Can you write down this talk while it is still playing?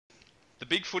The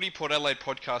Big Footy Port Adelaide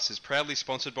podcast is proudly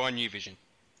sponsored by New Vision.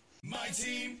 My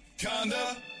team,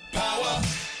 Conda, power.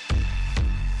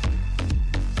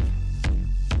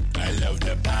 I love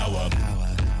the power.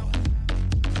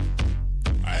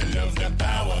 I love the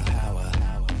power.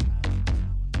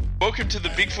 Welcome to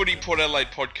the Big Footy Port Adelaide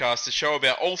podcast, the show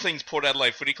about all things Port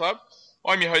Adelaide Footy Club.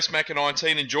 I'm your host,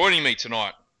 Macca19, and joining me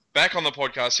tonight, back on the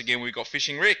podcast again, we've got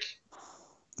Fishing Rick.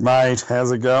 Mate,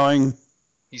 how's it going?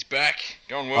 He's back.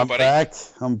 Going well, I'm buddy.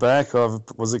 I'm back. I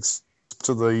was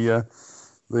to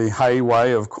the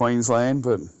hayway of Queensland,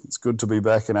 but it's good to be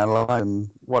back in Adelaide, and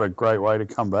what a great way to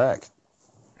come back.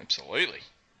 Absolutely.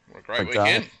 What a great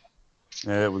weekend.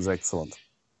 Yeah, it was excellent.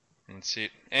 That's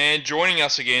it. And joining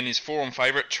us again is forum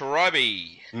favourite, Tribe.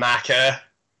 Macca,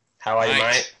 how are you,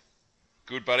 mate?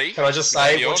 Good, buddy. Can I just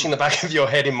say, watching the back of your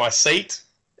head in my seat,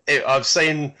 I've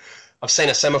seen a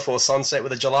semaphore sunset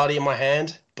with a gelati in my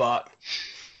hand, but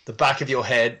the back of your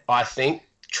head, I think,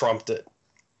 trumped it.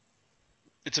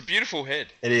 It's a beautiful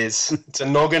head. It is. It's a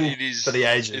noggin for the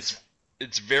ages.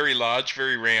 It's very large,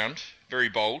 very round, very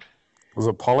bold. Was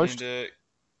it polished? And,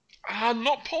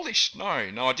 not polished, no.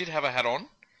 I did have a hat on.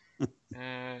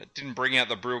 Didn't bring out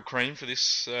the Brill cream for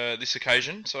this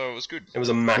occasion, so it was good. It was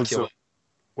immaculate.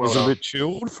 Was it a bit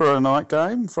chilled for a night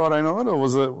game, Friday night, or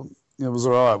was it? It was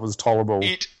all right. It was tolerable.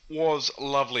 It was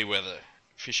lovely weather,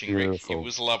 Fishing Rick. It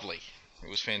was lovely. It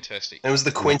was fantastic. It was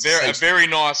the quintessential. Very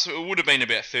nice. It would have been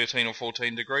about 13 or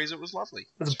 14 degrees. It was lovely.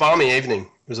 It was a balmy evening.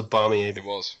 It was.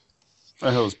 It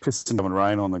was pissing down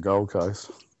rain on the Gold Coast.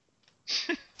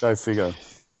 Go figure.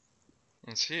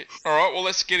 That's it. All right, well,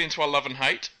 let's get into our love and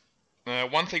hate.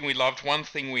 One thing we loved, one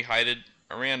thing we hated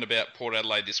around about Port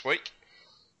Adelaide this week.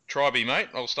 Tribe, mate,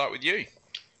 I'll start with you.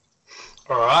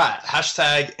 All right.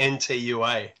 Hashtag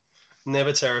NTUA.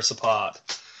 Never tear us apart.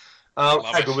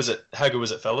 How good was it? How good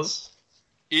was it, fellas?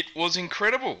 It was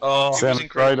incredible. Oh, it sounded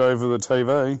great over the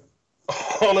TV.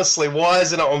 Honestly, why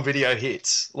isn't it on video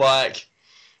hits? Like,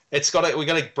 we got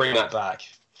to bring that back.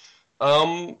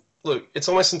 Look, it's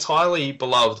almost entirely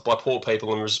beloved by Port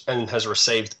people and has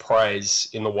received praise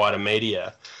in the wider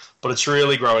media, but it's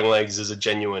really growing legs as a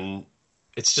genuine.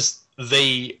 It's just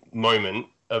the moment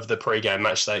of the pre-game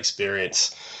match day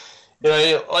experience. You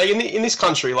know, like in this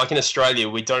country, like in Australia,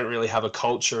 we don't really have a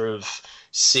culture of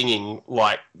singing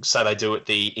like, say, they do at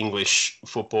the English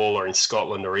football or in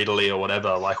Scotland or Italy or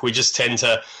whatever. Like, we just tend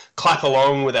to clap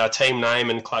along with our team name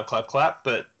and clap, clap, clap.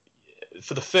 But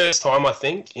for the first time, I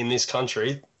think, in this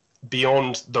country,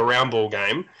 beyond the round ball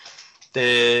game,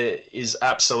 there is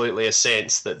absolutely a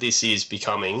sense that this is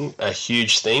becoming a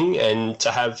huge thing, and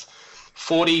to have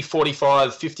 40,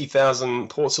 45, 50,000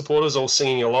 Port supporters all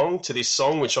singing along to this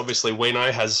song, which obviously we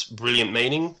know has brilliant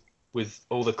meaning with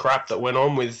all the crap that went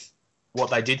on with what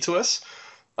they did to us.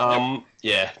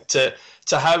 Yeah, to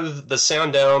have the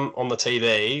sound down on the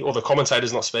TV, or the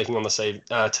commentators not speaking on the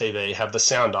TV, have the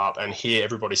sound up and hear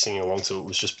everybody singing along to it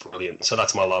was just brilliant. So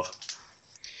that's my love.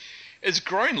 It's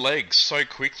grown legs so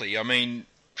quickly. I mean,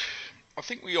 I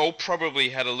think we all probably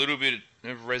had a little bit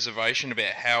of reservation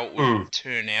about how it would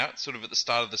turn out sort of at the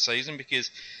start of the season, because,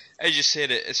 as you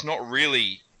said, it's not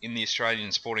really in the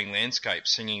Australian sporting landscape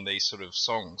singing these sort of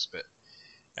songs, but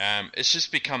it's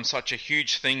just become such a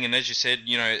huge thing, and as you said,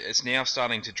 you know, it's now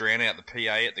starting to drown out the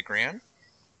PA at the ground.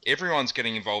 Everyone's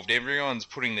getting involved. Everyone's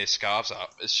putting their scarves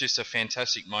up. It's just a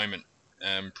fantastic moment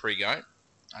pre-game.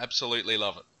 Absolutely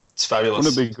love it. It's fabulous.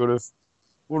 Wouldn't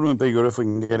it be good if we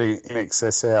can get in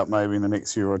excess out maybe in the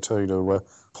next year or two to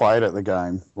play it at the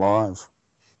game live?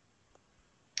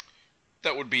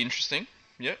 That would be interesting.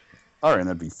 Yep. I reckon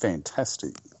that'd be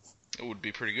fantastic. It would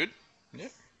be pretty good.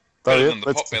 Yep. So, Better than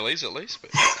the pot bellies, at least.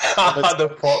 But. The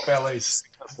pot bellies.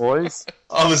 Boys.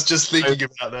 I was just thinking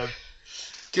about them.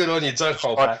 Good on you. Don't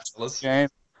hold back, fellas.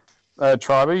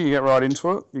 Tribe, you get right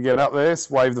into it. You get up there,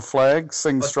 wave the flag,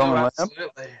 sing strong and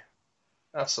loud.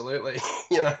 Absolutely.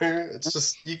 You know, it's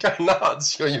just, you go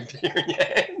nuts. You got your beer in your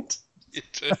hand. You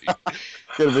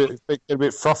do. Get a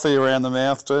bit frothy around the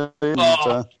mouth too.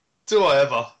 Do I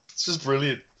ever? It's just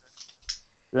brilliant.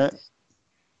 Yeah.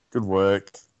 Good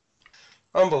work.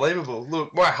 Unbelievable.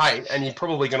 Look, my hate, and you're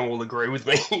probably going to all agree with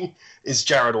me, is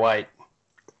Jared Waite.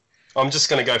 I'm just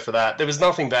going to go for that. There was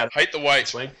nothing bad. Hate the wait.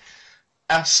 This week.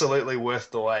 Absolutely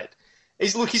worth the wait.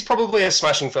 He's probably a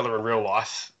smashing fella in real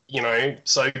life, you know,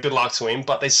 so good luck to him.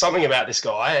 But there's something about this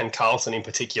guy, and Carlton in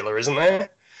particular, isn't there?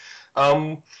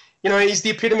 You know, he's the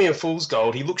epitome of fool's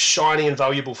gold. He looks shiny and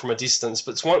valuable from a distance,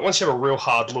 but once you have a real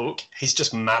hard look, he's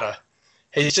just matter.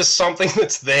 He's just something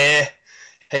that's there.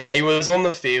 He was on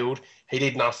the field. He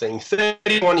did nothing.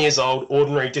 31 years old,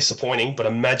 ordinary, disappointing, but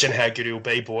imagine how good he'll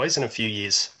be, boys, in a few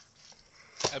years.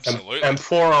 Absolutely. And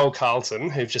poor old Carlton,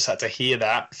 who've just had to hear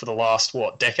that for the last,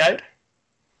 decade?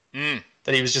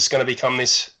 That he was just going to become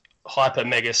this hyper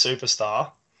mega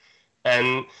superstar.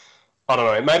 And I don't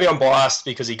know, maybe I'm biased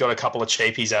because he got a couple of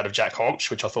cheapies out of Jack Honch,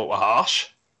 which I thought were harsh,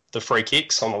 the free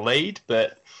kicks on the lead.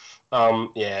 But,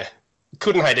 yeah,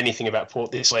 couldn't hate anything about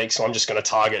Port this week, so I'm just going to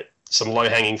target some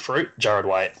low-hanging fruit, Jared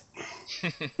Waite.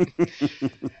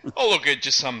 Oh, look, it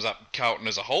just sums up Carlton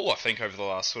as a whole, I think, over the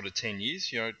last sort of 10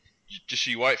 years. Just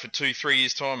you wait for 2-3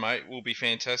 years' time, mate, we'll be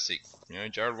fantastic.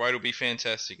 Jared Waite will be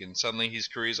fantastic, and suddenly his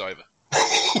career's over.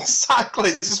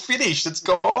 Exactly, it's finished, it's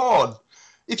gone.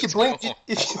 If you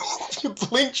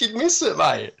blink, you'd miss it,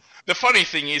 mate. The funny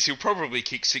thing is, he'll probably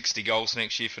kick 60 goals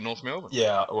next year for North Melbourne.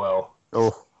 Yeah, well.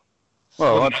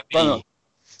 Well, I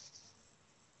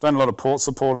don't a lot of Port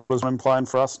supporters when playing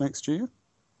for us next year.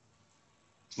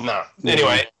 No.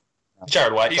 Anyway,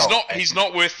 Jared Waite. He's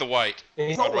not worth the wait.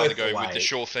 I'd rather go with the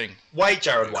sure thing. Wait,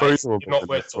 Jared Waite. You're not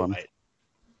worth the one. wait.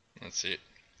 That's it.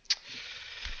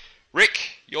 Rick,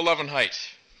 your love and hate.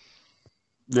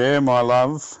 Yeah, my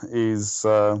love is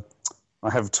I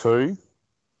have two.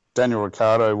 Daniel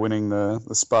Ricciardo winning the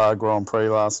Spa Grand Prix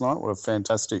last night. What a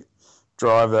fantastic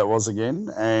drive that was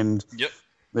again. And Yep.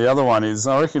 the other one is,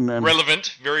 I reckon...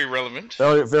 relevant, very relevant.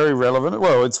 Very, very relevant.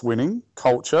 Well, it's winning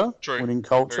culture. True. Winning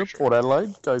culture. Very true. Port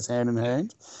Adelaide goes hand in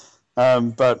hand.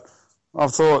 But I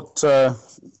thought I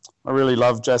really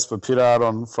loved Jasper Pittard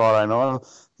on Friday night.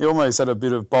 He almost had a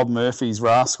bit of Bob Murphy's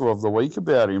Rascal of the Week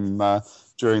about him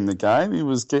during the game. He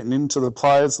was getting into the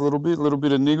players a little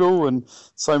bit of niggle, and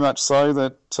so much so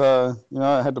that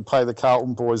I had to pay the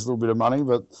Carlton boys a little bit of money,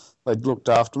 but they looked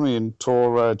after me and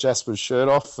tore Jasper's shirt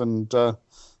off, and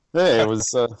it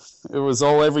was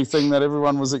all everything that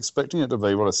everyone was expecting it to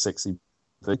be. What a sexy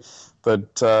thing!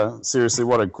 But seriously,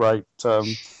 what a great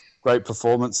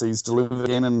performance he's delivered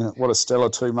again, and what a stellar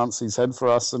 2 months he's had for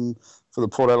us and for the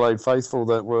Port Adelaide faithful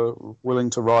that were willing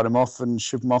to write him off and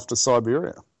ship him off to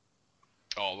Siberia.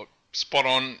 Oh, look, spot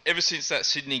on. Ever since that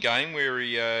Sydney game where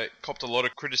he copped a lot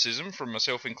of criticism, from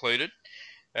myself included,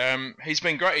 he's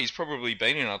been great. He's probably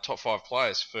been in our top 5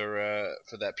 players for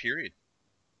that period.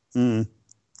 I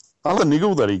love the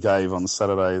niggle that he gave on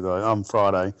Saturday, though, on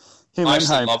Friday. I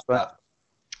actually love that.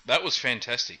 That was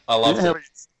fantastic. I love how it. he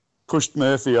pushed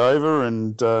Murphy over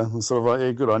and was sort of like,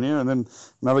 yeah, good on you. And then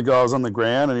another guy was on the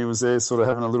ground and he was there sort of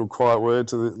having a little quiet word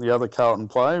to the other Carlton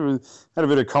player. He had a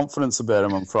bit of confidence about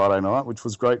him on Friday night, which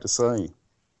was great to see.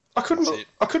 I couldn't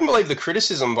believe the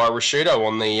criticism by Rashido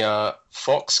on the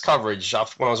Fox coverage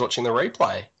when I was watching the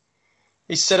replay.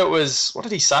 He said it was, what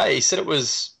did he say? He said it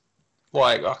was,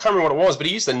 like, I can't remember what it was, but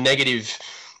he used the negative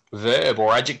verb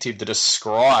or adjective to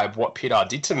describe what Pittard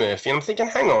did to Murphy. And I'm thinking,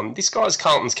 hang on, this guy's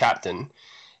Carlton's captain.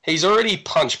 He's already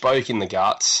punched Boak in the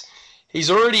guts.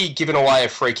 He's already given away a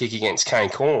free kick against Kane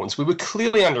Corns. We were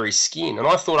clearly under his skin. And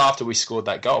I thought after we scored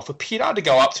that goal, for Pittard to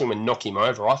go up to him and knock him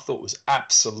over, I thought was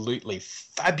absolutely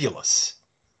fabulous.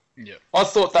 Yeah. I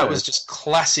thought that was just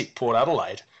classic Port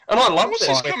Adelaide. And I loved What's it.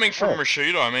 this coming from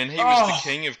Rashido? I mean, he was the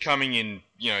king of coming in,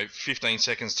 15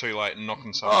 seconds too late and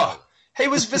knocking someone out. He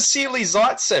was Vasily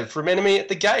Zaitsev from Enemy at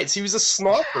the Gates. He was a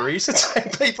sniper. He used to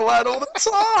take people out all the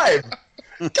time.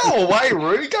 Go away,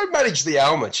 Roo. Go manage the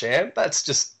Alma, champ. That's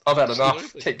just... I've had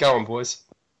enough. Keep going, boys.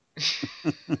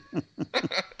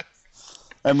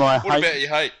 And what about your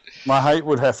hate? My hate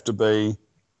would have to be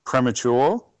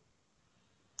premature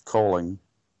calling.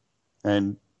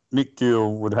 And Nick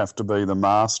Gill would have to be the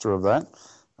master of that.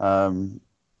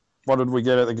 What did we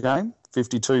get at the game?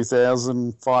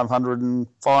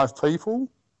 52,505 people.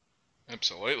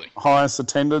 Absolutely. Highest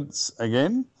attendance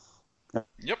again.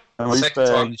 Yep. Second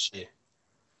time this year.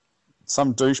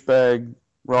 Some douchebag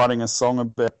writing a song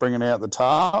about bringing out the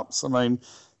tarps. I mean,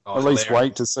 at least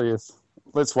let's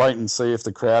wait and see if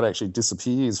the crowd actually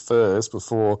disappears first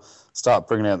before start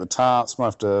bringing out the tarps. Might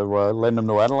have to lend them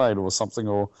to Adelaide or something,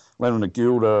 or lend them to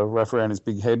Gill to wrap around his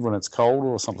big head when it's cold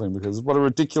or something, because what a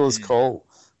ridiculous call.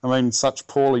 I mean, such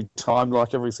poorly timed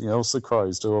like everything else the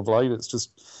Crows do of late. It's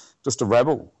just a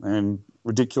rabble and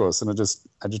ridiculous, and it just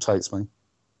agitates me.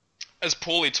 As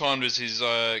poorly timed as his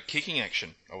kicking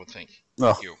action, I would think.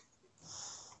 Oh.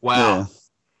 Wow.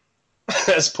 Yeah.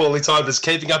 As poorly timed as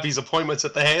keeping up his appointments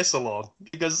at the hair salon.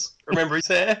 Because, remember his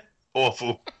hair?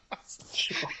 Awful.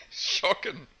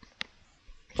 Shocking.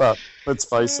 But let's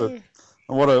face it,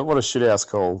 what a shithouse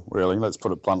call, really. Let's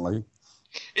put it bluntly.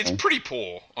 It's pretty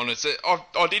poor, honestly.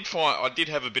 I did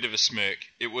have a bit of a smirk.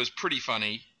 It was pretty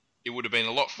funny. It would have been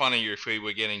a lot funnier if we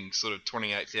were getting sort of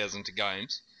 28,000 to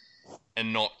games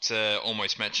and not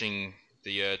almost matching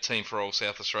the team for all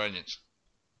South Australians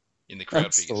in the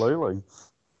crowd figures. Absolutely.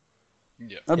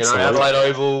 Yeah. Absolutely. Adelaide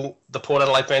Oval, the Port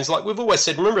Adelaide fans, like we've always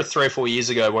said, remember 3 or 4 years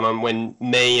ago when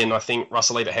me and I think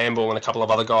Russell Eva Handball and a couple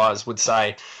of other guys would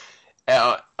say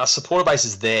our supporter base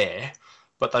is there,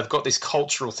 but they've got this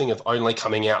cultural thing of only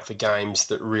coming out for games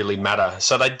that really matter.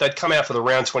 So they'd come out for the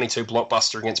round 22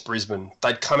 blockbuster against Brisbane.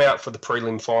 They'd come out for the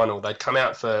prelim final. They'd come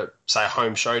out for, say, a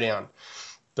home showdown.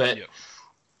 But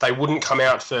they wouldn't come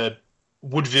out for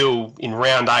Woodville in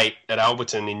round 8 at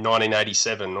Alberton in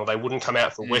 1987, or they wouldn't come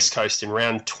out for West Coast in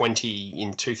round 20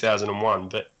 in 2001.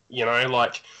 But,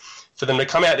 for them to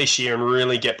come out this year and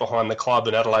really get behind the club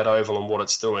and Adelaide Oval and what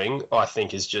it's doing, I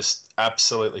think is just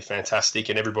absolutely fantastic,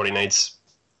 and everybody needs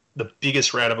the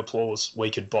biggest round of applause we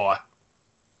could buy.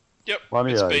 Yep,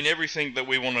 it's been everything that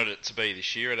we wanted it to be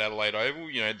this year at Adelaide Oval.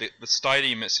 The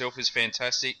stadium itself is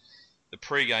fantastic. The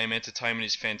pre-game entertainment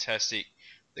is fantastic.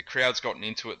 The crowd's gotten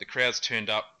into it. The crowd's turned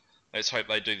up. Let's hope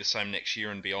they do the same next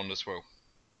year and beyond as well.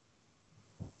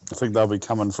 I think they'll be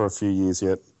coming for a few years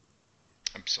yet.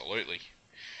 Absolutely.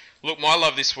 Look, my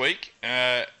love this week,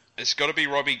 it's got to be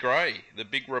Robbie Gray, the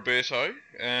big Roberto.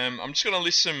 I'm just going to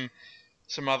list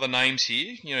some other names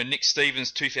here. Nick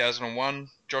Stevens, 2001,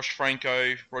 Josh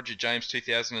Franco, Roger James,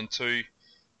 2002,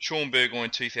 Sean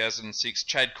Burgoyne, 2006,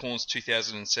 Chad Corns,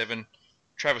 2007,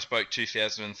 Travis Boak,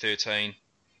 2013.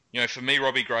 For me,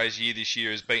 Robbie Gray's year this year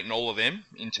has beaten all of them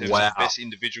in terms of best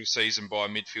individual season by a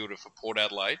midfielder for Port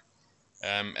Adelaide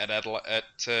at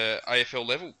AFL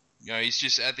level. He's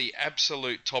just at the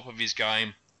absolute top of his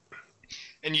game.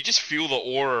 And you just feel the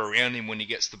aura around him when he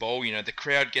gets the ball. The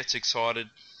crowd gets excited.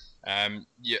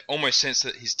 You almost sense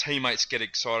that his teammates get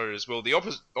excited as well. The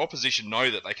opposition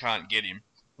know that they can't get him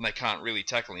and they can't really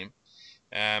tackle him.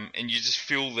 And you just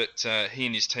feel that he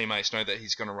and his teammates know that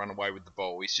he's going to run away with the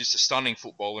ball. He's just a stunning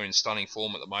footballer in stunning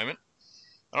form at the moment.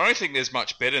 And I don't think there's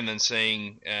much better than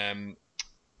seeing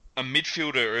a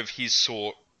midfielder of his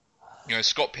sort.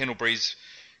 Scott Pendlebury's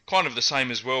kind of the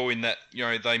same as well in that,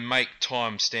 they make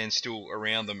time stand still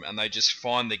around them and they just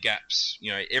find the gaps,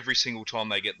 every single time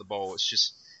they get the ball.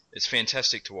 It's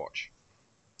fantastic to watch.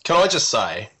 Can I just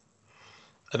say,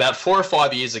 about 4 or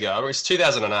 5 years ago, it was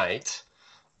 2008,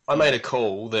 I made a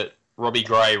call that Robbie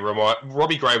Gray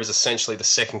was essentially the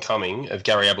second coming of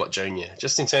Gary Ablett Jr.,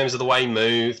 just in terms of the way he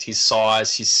moved, his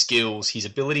size, his skills, his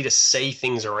ability to see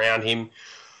things around him.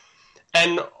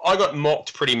 And I got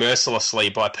mocked pretty mercilessly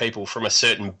by people from a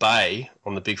certain bay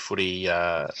on the Big Footy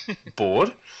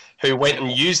board who went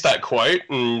and used that quote,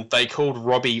 and they called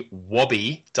Robbie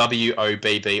Wobbie,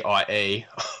 W-O-B-B-I-E.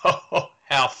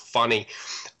 How funny.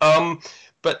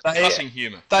 But Cussing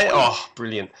humour.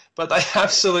 Brilliant. But they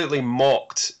absolutely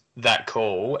mocked that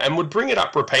call and would bring it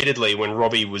up repeatedly when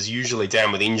Robbie was usually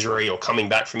down with injury or coming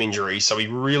back from injury, so he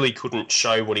really couldn't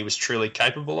show what he was truly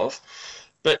capable of.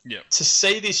 But to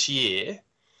see this year,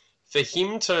 for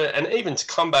him to, and even to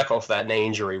come back off that knee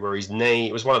injury where his knee,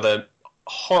 it was one of the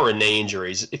horror knee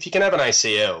injuries. If you can have an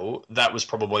ACL, that was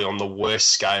probably on the worst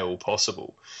scale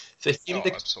possible. For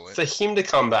him to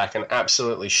come back and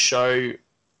absolutely show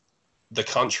the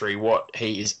country what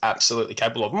he is absolutely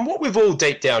capable of, and what we've all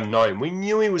deep down known. We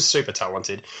knew he was super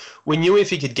talented. We knew if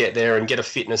he could get there and get a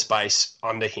fitness base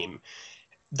under him,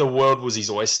 the world was his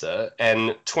oyster.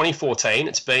 And 2014,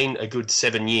 it's been a good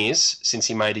 7 years since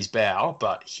he made his bow,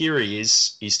 but here he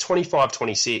is. He's 25,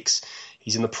 26.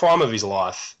 He's in the prime of his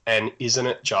life, and isn't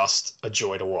it just a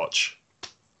joy to watch?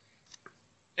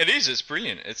 It is. It's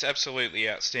brilliant. It's absolutely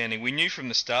outstanding. We knew from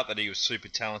the start that he was super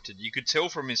talented. You could tell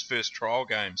from his first trial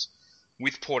games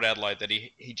with Port Adelaide that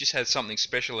he just had something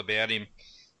special about him.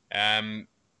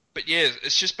 But yeah,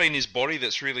 it's just been his body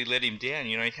that's really let him down.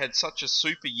 He had such a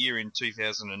super year in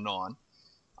 2009.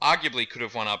 Arguably could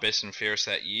have won our best and fairest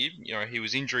that year. He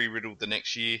was injury riddled the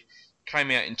next year.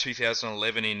 Came out in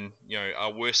 2011 in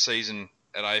our worst season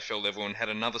at AFL level and had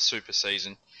another super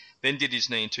season. Then did his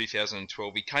knee in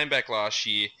 2012. He came back last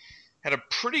year, had a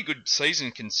pretty good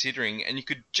season considering, and you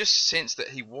could just sense that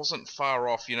he wasn't far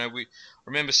off. We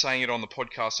remember saying it on the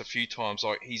podcast a few times,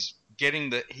 like he's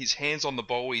getting his hands on the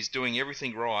ball, he's doing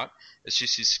everything right. It's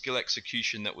just his skill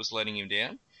execution that was letting him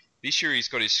down. This year he's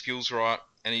got his skills right,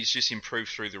 and he's just improved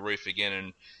through the roof again,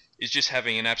 and is just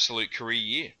having an absolute career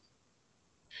year.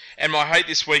 And my hate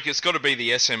this week, it's got to be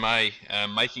the SMA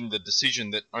making the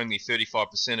decision that only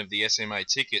 35% of the SMA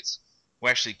tickets will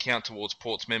actually count towards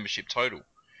Port's membership total.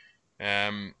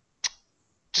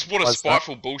 Just what a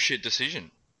spiteful bullshit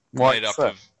decision. Why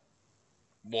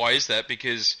is that?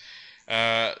 Because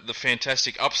the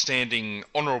fantastic, upstanding,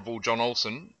 honourable John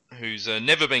Olsen, who's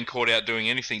never been caught out doing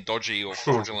anything dodgy or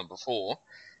fraudulent before,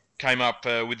 came up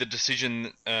with a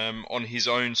decision on his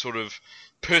own sort of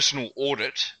personal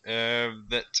audit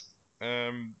that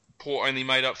Port only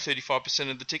made up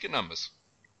 35% of the ticket numbers.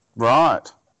 Right.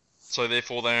 So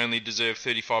therefore they only deserve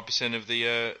 35% of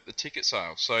the ticket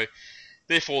sales. So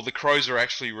therefore the Crows are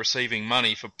actually receiving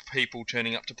money for people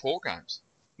turning up to Port games,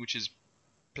 which is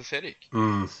pathetic.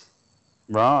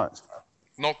 Right.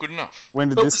 Not good enough. When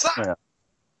did But this come out?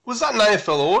 Was that an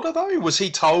AFL order, though? Was he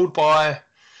told by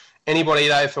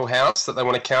anybody at AFL House that they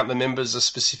want to count the members a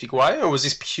specific way, or was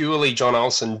this purely John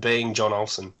Olsen being John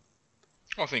Olsen?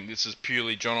 I think this is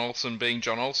purely John Olsen being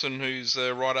John Olsen, who's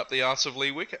right up the arse of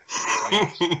Lee Wicker.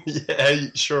 Yeah,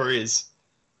 he sure is.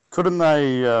 Couldn't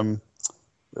they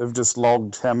have just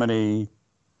logged how many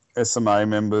SMA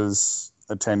members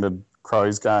attended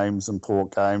Crows games and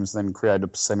Port games, then create a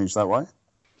percentage that way?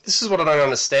 This is what I don't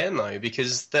understand, though,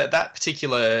 because that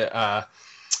particular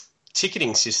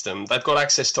ticketing system, they've got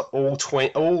access to all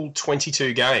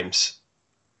 22 games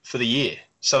for the year.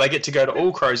 So they get to go to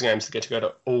all Crows games, they get to go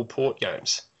to all Port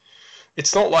games.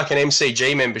 It's not like an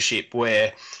MCG membership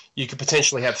where you could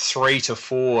potentially have 3 to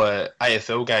 4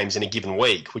 AFL games in a given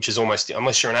week, which is almost,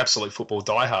 unless you're an absolute football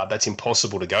diehard, that's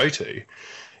impossible to go to.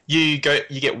 You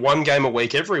get one game a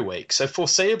week every week. So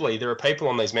foreseeably, there are people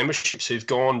on these memberships who've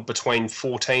gone between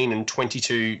 14 and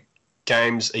 22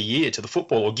 games a year to the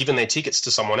football, or given their tickets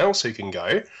to someone else who can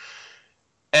go.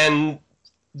 And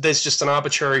there's just an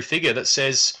arbitrary figure that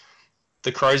says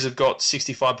the Crows have got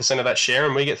 65% of that share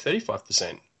and we get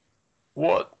 35%.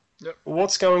 What? Yep.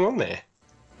 What's going on there?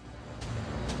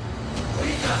 We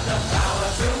got the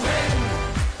power to win,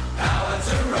 power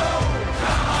to roll.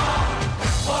 Come on,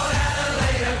 Port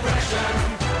Adelaide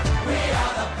aggression. We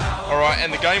are the power. All right,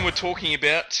 and the game we're talking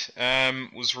about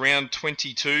was round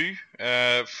 22.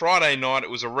 Friday night, it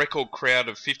was a record crowd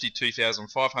of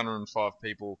 52,505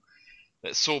 people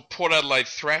that saw Port Adelaide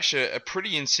thrash a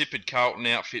pretty insipid Carlton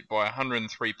outfit by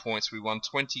 103 points. We won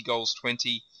 20 goals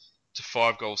 20 to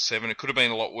 5 goals 7. It could have been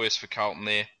a lot worse for Carlton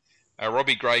there.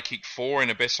 Robbie Gray kicked 4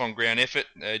 in a best on ground effort.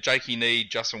 Jakey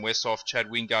Need, Justin Westhoff, Chad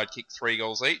Wingard kicked 3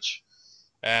 goals each.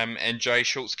 And Jay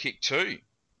Schultz kicked 2.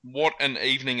 What an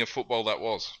evening of football that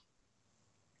was.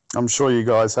 I'm sure you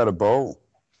guys had a ball.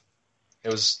 It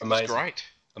was amazing. It was great.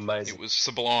 Amazing. It was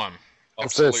sublime. The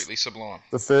Absolutely sublime.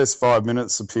 The first 5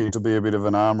 minutes appeared to be a bit of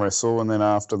an arm wrestle, and then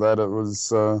after that it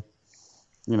was,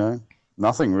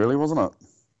 nothing really, wasn't it?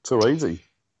 Too easy.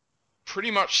 Pretty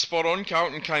much spot on.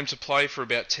 Carlton came to play for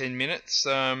about 10 minutes.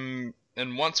 And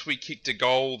once we kicked a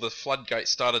goal, the floodgates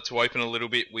started to open a little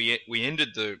bit. We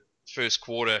ended the first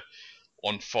quarter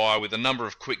on fire with a number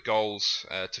of quick goals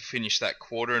to finish that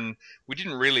quarter, and we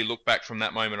didn't really look back from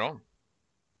that moment on.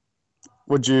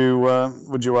 Would you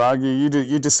argue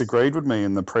you disagreed with me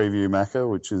in the preview, Macca,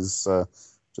 which is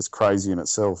just crazy in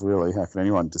itself, really. How can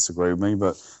anyone disagree with me?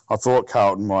 But I thought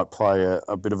Carlton might play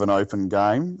a bit of an open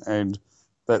game, and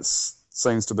that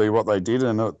seems to be what they did,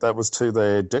 and that was to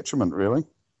their detriment, really.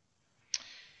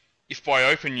 If by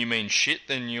open you mean shit,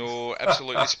 then you're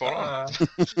absolutely spot on.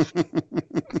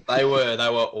 They were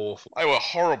awful. They were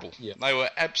horrible. Yeah. They were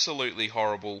absolutely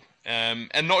horrible. And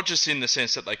not just in the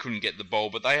sense that they couldn't get the ball,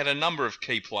 but they had a number of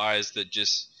key players that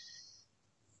just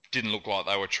didn't look like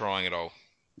they were trying at all,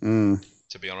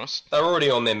 to be honest. They were already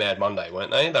on their Mad Monday,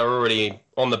 weren't they? They were already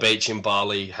on the beach in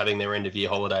Bali having their end-of-year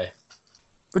holiday.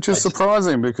 Which is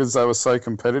surprising because they were so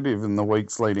competitive in the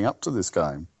weeks leading up to this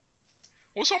game.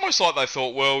 Well, it's almost like they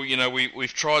thought, well,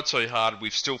 we've tried so hard,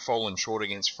 we've still fallen short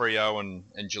against Freo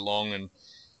and Geelong, and,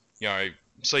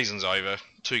 season's over,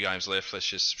 2 games left, let's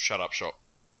just shut up shop.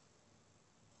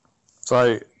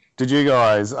 So, did you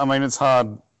guys, it's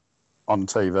hard on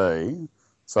TV,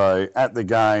 so at the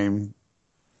game,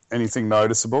 anything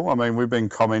noticeable? We've been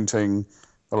commenting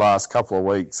the last couple of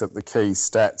weeks that the key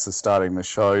stats are starting to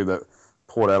show that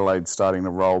Port Adelaide's starting to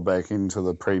roll back into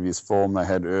the previous form they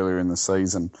had earlier in the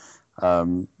season.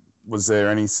 Was there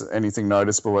anything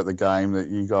noticeable at the game that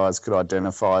you guys could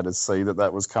identify to see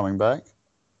that was coming back?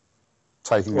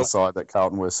 Taking aside that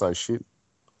Carlton were so shit.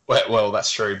 Well,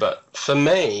 that's true, but for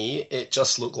me, it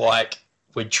just looked like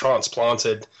we'd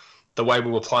transplanted the way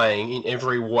we were playing in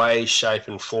every way, shape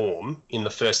and form in the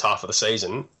first half of the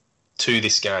season to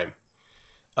this game.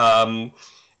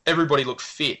 Everybody looked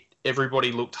fit.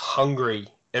 Everybody looked hungry.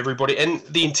 And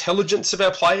the intelligence of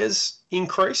our players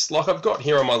increased. Like I've got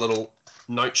here on my little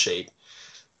note sheet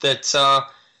that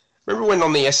remember when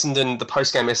on the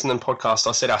post-game Essendon podcast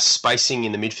I said our spacing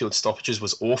in the midfield stoppages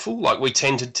was awful? Like we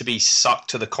tended to be sucked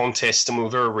to the contest and we were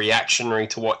very reactionary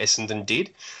to what Essendon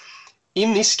did.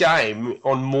 In this game,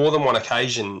 on more than one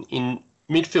occasion, in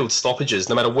midfield stoppages,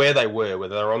 no matter where they were,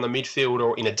 whether they were on the midfield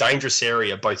or in a dangerous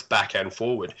area, both back and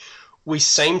forward, we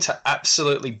seemed to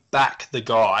absolutely back the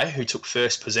guy who took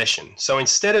first possession. So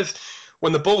instead of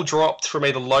when the ball dropped from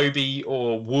either Lobie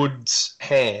or Wood's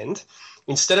hand,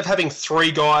 instead of having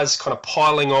three guys kind of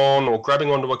piling on or grabbing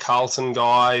onto a Carlton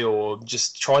guy or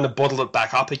just trying to bottle it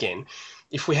back up again,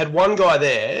 if we had one guy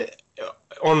there,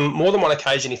 on more than one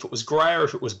occasion, if it was Gray or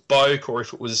if it was Boak or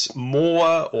if it was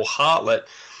Moore or Hartlett,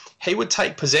 he would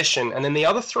take possession, and then the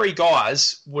other three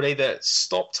guys would either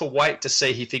stop to wait to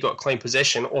see if he got clean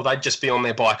possession, or they'd just be on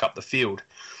their bike up the field.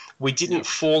 We didn't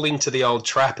fall into the old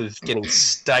trap of getting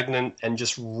stagnant and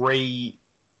just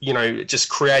just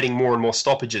creating more and more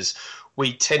stoppages.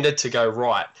 We tended to go,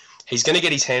 right, he's going to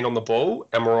get his hand on the ball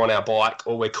and we're on our bike,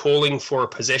 or we're calling for a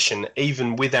possession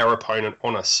even with our opponent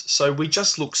on us. So we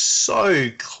just looked so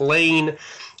clean.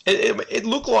 It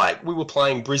looked like we were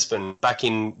playing Brisbane back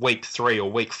in week 3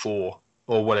 or week 4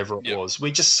 or whatever it was.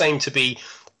 We just seemed to be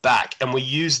back, and we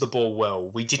used the ball well.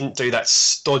 We didn't do that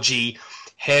stodgy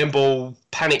handball,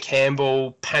 panic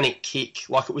kick.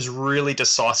 Like, it was really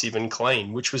decisive and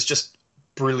clean, which was just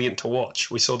brilliant to watch.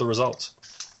 We saw the results.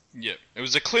 Yeah, it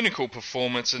was a clinical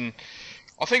performance, and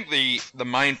I think the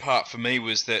main part for me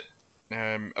was that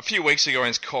a few weeks ago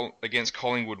against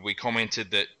Collingwood, we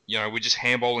commented that we're just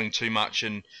handballing too much,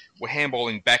 and we're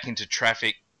handballing back into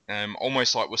traffic,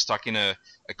 almost like we're stuck in a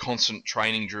constant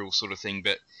training drill sort of thing.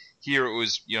 But here it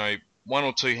was, one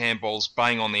or two handballs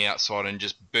bang on the outside and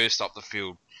just burst up the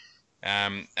field,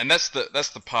 and that's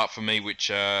the part for me which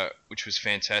was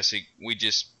fantastic. We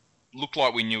just looked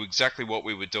like we knew exactly what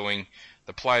we were doing.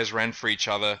 The players ran for each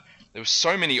other. There were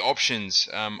so many options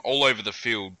all over the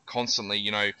field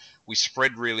constantly. We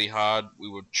spread really hard. We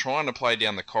were trying to play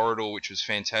down the corridor, which was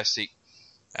fantastic.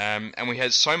 And we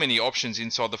had so many options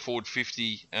inside the forward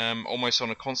 50 almost on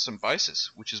a constant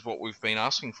basis, which is what we've been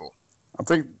asking for. I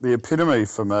think the epitome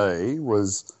for me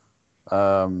was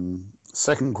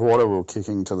second quarter we were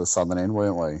kicking to the southern end,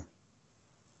 weren't we?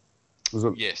 Was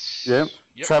it? Yes. Yeah.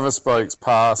 Yep. Travis Boak's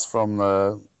pass from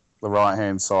the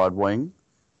right-hand side wing,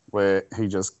 where he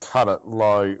just cut it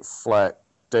low, flat,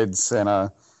 dead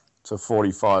centre to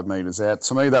 45 metres out.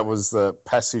 To me, that was the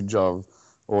passage of,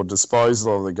 or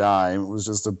disposal of the game. It was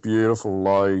just a beautiful,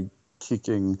 low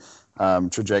kicking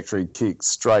trajectory kick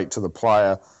straight to the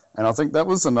player. And I think that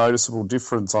was the noticeable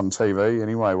difference on TV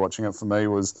anyway, watching it for me,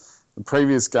 was the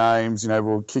previous games, we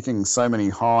were kicking so many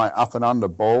high up and under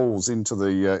balls into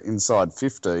the inside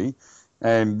 50.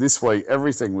 And this week,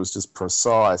 everything was just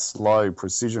precise, low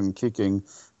precision kicking.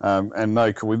 And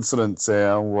no coincidence,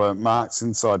 our marks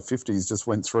inside 50s just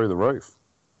went through the roof.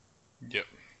 Yep,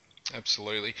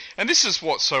 absolutely. And this is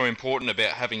what's so important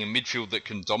about having a midfield that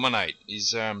can dominate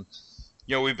is,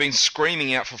 we've been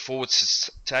screaming out for forwards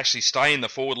to actually stay in the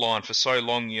forward line for so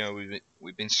long.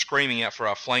 We've been screaming out for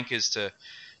our flankers to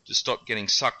stop getting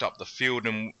sucked up the field.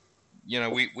 And,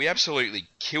 we absolutely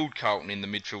killed Carlton in the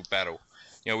midfield battle.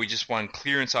 We just won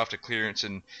clearance after clearance,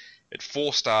 and it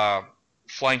forced our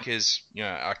flankers,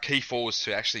 our key forwards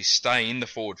to actually stay in the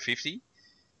forward 50.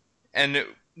 And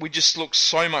we just looked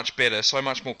so much better, so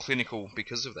much more clinical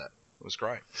because of that. It was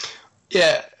great.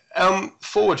 Yeah,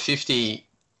 forward 50,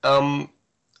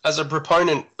 as a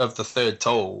proponent of the third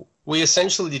tall, we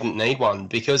essentially didn't need one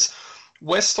because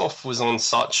Westhoff was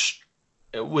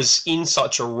in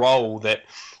such a role that,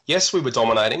 yes, we were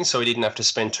dominating, so we didn't have to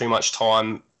spend too much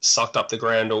time sucked up the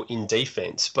ground or in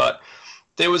defence, but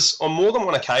there was, on more than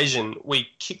one occasion, we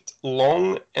kicked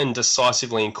long and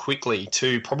decisively and quickly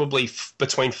to probably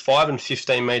between 5 and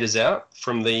 15 metres out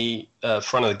from the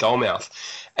front of the goal mouth.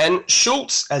 And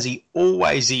Schultz, as he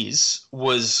always is,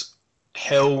 was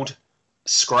held,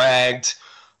 scragged,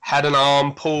 had an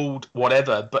arm pulled,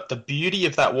 whatever. But the beauty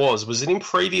of that was that in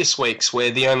previous weeks where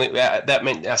that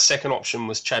meant our second option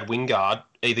was Chad Wingard,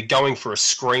 either going for a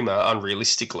screamer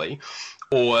unrealistically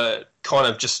or kind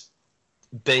of just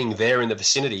being there in the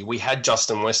vicinity, we had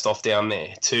Justin Westhoff down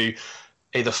there to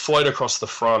either float across the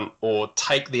front or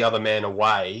take the other man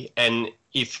away. And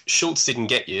if Schultz didn't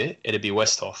get you, it'd be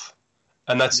Westhoff.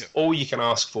 And that's all you can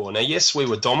ask for. Now, yes, we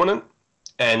were dominant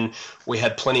and we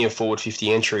had plenty of forward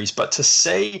 50 entries, but to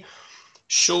see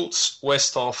Schultz,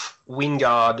 Westhoff,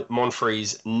 Wingard,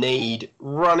 Monfries, Need,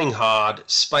 running hard,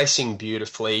 spacing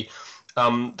beautifully,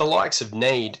 the likes of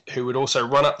Need, who would also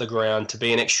run up the ground to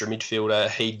be an extra midfielder,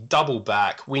 he'd double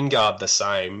back, Wingard the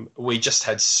same. We just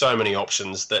had so many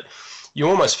options that you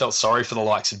almost felt sorry for the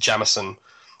likes of Jamison,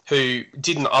 who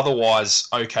did an otherwise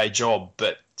okay job,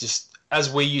 but just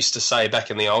as we used to say back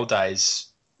in the old days,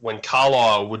 when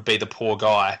Carlisle would be the poor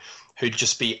guy who'd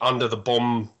just be under the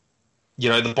bomb,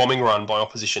 the bombing run by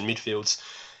opposition midfields.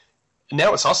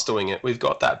 Now it's us doing it. We've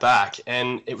got that back,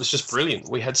 and it was just brilliant.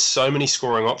 We had so many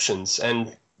scoring options,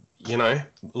 and,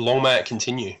 long may it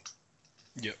continue.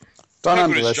 Yep. Don't How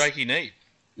good is underestimate. Jakey Need?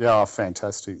 Yeah,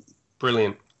 fantastic.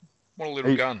 Brilliant. What a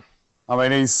little gun. I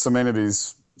mean, he's cemented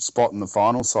his spot in the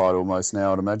final side almost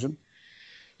now, I'd imagine.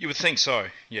 You would think so,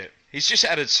 yeah. He's just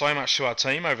added so much to our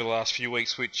team over the last few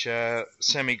weeks, which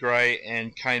Sammy Gray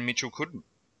and Kane Mitchell couldn't.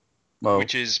 Well,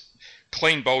 Which is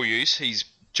clean ball use. He's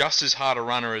just as hard a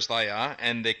runner as they are,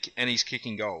 and he's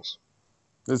kicking goals.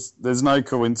 there's no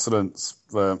coincidence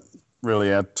that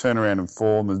really our turnaround in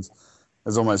form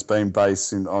has almost been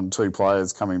based on two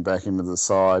players coming back into the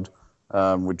side,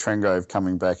 with Trengove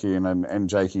coming back in and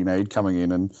Jakey Need coming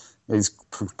in, and he's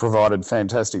provided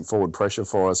fantastic forward pressure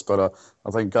for us. But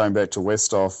I think going back to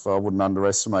Westhoff, I wouldn't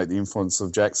underestimate the influence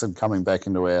of Jackson coming back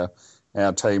into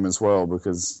our team as well,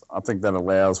 because I think that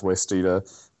allows Westy to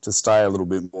stay a little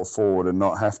bit more forward and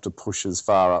not have to push as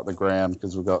far up the ground,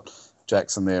 because we've got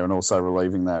Jackson there and also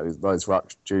relieving those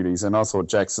ruck duties. And I thought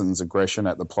Jackson's aggression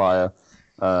at the player,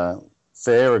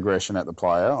 fair aggression at the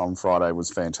player on Friday was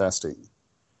fantastic.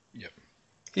 Yep.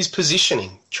 His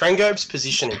positioning, Trengove's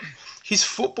positioning, his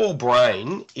football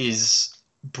brain is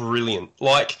brilliant.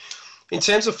 Like, in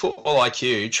terms of football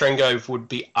IQ, Trengove would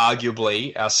be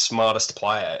arguably our smartest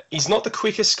player. He's not the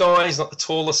quickest guy, he's not the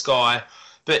tallest guy,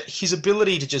 but his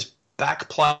ability to just back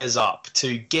players up,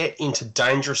 to get into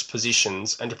dangerous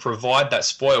positions and to provide that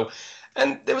spoil.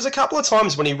 And there was a couple of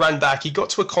times when he ran back, he got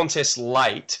to a contest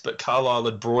late, but Carlisle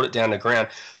had brought it down to ground.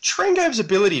 Trengove's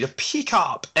ability to pick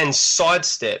up and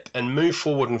sidestep and move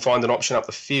forward and find an option up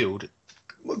the field,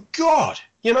 God,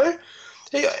 you know?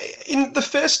 In the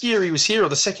first year he was here, or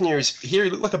the second year he was here, he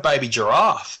looked like a baby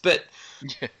giraffe. But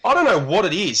I don't know what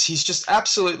it is. He's just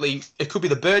absolutely... It could be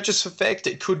the Burgess effect.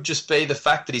 It could just be the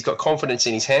fact that he's got confidence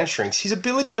in his hamstrings. His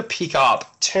ability to pick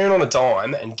up, turn on a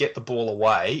dime, and get the ball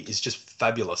away is just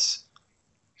fabulous.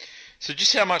 So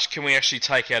just how much can we actually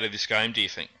take out of this game, do you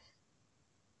think?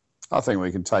 I think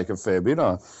we can take a fair bit.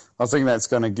 I think that's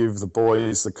going to give the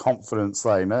boys the confidence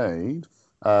they need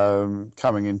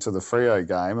coming into the Freo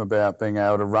game about being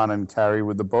able to run and carry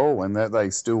with the ball, and that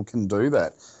they still can do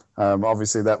that.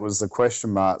 Obviously, that was the question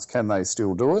marks. Can they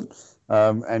still do it?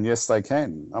 And yes, they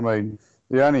can. I mean,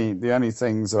 the only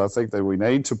things that I think that we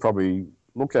need to probably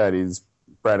look at is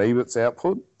Brad Ebert's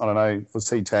output. I don't know, was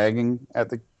he tagging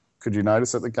could you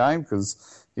notice at the game?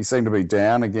 Because he seemed to be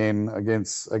down again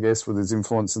against, I guess, with his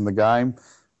influence in the game.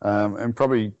 And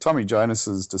probably Tommy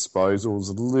Jonas's disposal was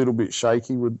a little bit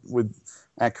shaky with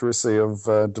accuracy of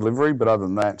delivery. But other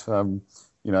than that,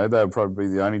 they would probably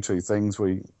be the only two things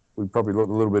we probably looked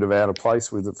a little bit of out of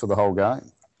place with it for the whole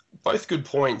game. Both good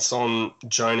points on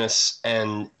Jonas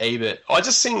and Ebert. I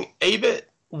just think Ebert,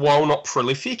 while not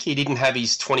prolific, he didn't have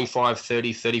his 25,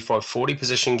 30, 35, 40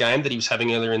 possession game that he was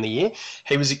having earlier in the year.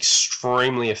 He was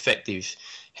extremely effective.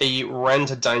 He ran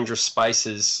to dangerous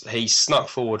spaces. He snuck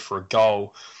forward for a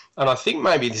goal. And I think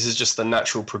maybe this is just the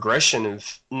natural progression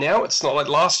of... Now it's not like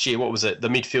last year, what was it? The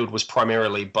midfield was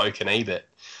primarily Boak and Ebert.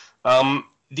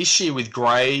 This year with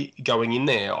Gray going in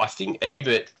there, I think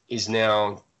Ebert is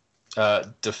now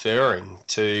deferring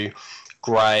to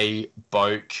Gray,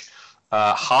 Boak,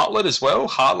 Hartlett as well.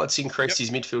 Hartlett's increased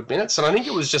his midfield minutes, and I think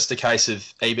it was just a case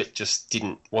of Ebert just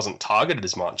wasn't targeted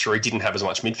as much, or he didn't have as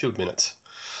much midfield minutes.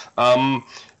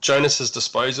 Jonas's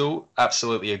disposal,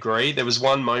 absolutely agree. There was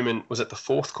one moment, was it the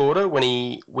fourth quarter,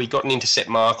 when we got an intercept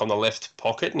mark on the left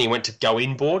pocket and he went to go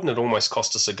inboard and it almost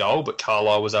cost us a goal, but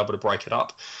Carlisle was able to break it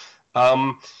up.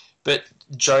 But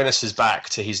Jonas is back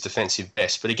to his defensive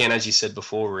best. But again, as you said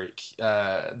before, Rick,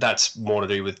 that's more to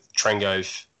do with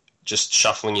Trengove just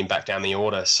shuffling him back down the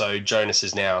order. So Jonas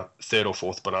is now third or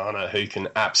fourth banana who can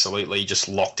absolutely just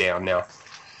lock down now.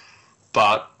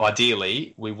 But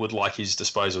ideally, we would like his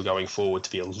disposal going forward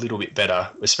to be a little bit better,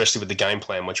 especially with the game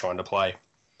plan we're trying to play.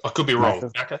 I could be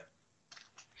wrong. Okay.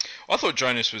 I thought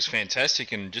Jonas was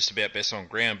fantastic and just about best on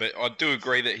ground, but I do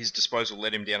agree that his disposal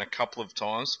let him down a couple of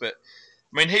times. But,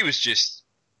 I mean, he was just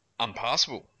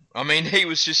unpassable. I mean, he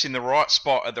was just in the right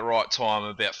spot at the right time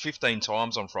about 15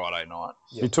 times on Friday night.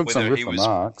 He took some ripper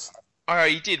marks. Oh,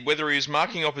 he did. Whether he was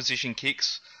marking opposition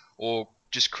kicks or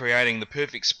just creating the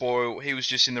perfect spoil, he was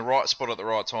just in the right spot at the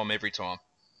right time every time.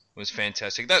 It was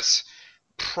fantastic. That's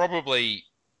probably,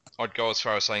 I'd go as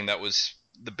far as saying that was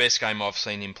the best game I've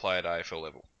seen him play at AFL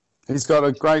level. He's got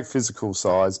a great physical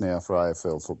size now for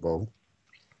AFL football.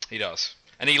 He does.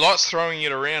 And he likes throwing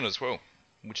it around as well,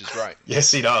 which is great.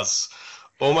 Yes, he does.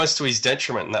 Almost to his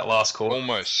detriment in that last quarter.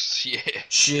 Almost, yeah.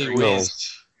 Gee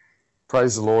whiz.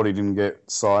 Praise the Lord he didn't get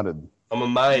cited. I'm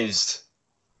amazed.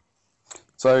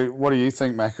 So what do you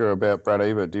think, Macca, about Brad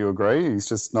Ebert? Do you agree? He's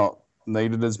just not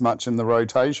needed as much in the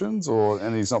rotations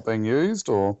and he's not being used?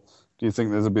 Or do you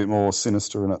think there's a bit more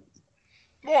sinister in it?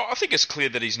 Well, I think it's clear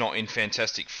that he's not in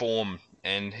fantastic form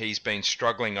and he's been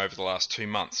struggling over the last 2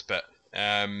 months. But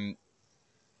I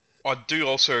do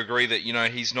also agree that,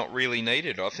 he's not really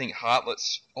needed. I think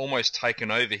Hartlett's almost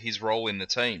taken over his role in the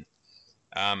team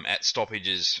at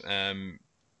stoppages,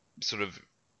 sort of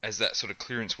as that sort of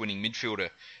clearance-winning midfielder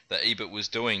that Ebert was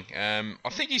doing. I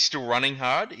think he's still running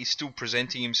hard. He's still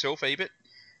presenting himself, Ebert.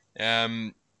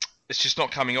 It's just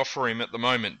not coming off for him at the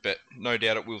moment, but no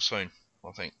doubt it will soon,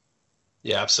 I think.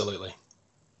 Yeah, absolutely.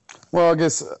 Well,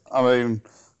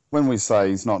 when we say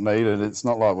he's not needed, it's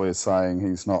not like we're saying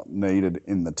he's not needed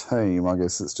in the team. I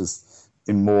guess it's just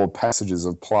in more passages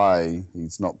of play,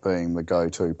 he's not being the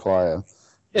go-to player.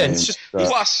 Yeah, it's just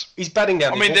plus he's batting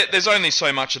down. There's only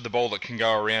so much of the ball that can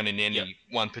go around in any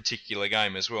one particular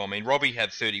game as well. Robbie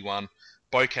had 31,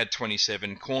 Boak had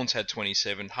 27, Corns had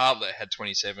 27, Hartlett had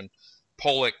 27,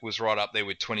 Pollock was right up there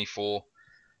with 24.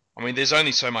 There's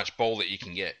only so much ball that you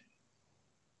can get.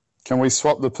 Can we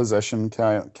swap the possession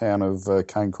count of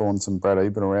Kane Corns and Brad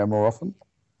Ebert around more often?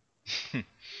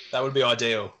 That would be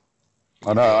ideal.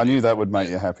 I know. I knew that would make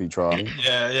you happy, Charlie.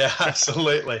 Yeah,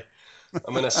 absolutely.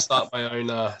 I'm going to start my own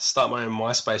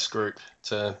MySpace group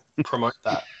to promote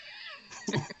that.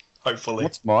 Hopefully.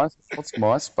 What's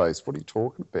MySpace? What are you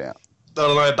talking about? I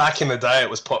don't know. Back in the day, it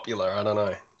was popular. I don't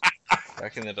know.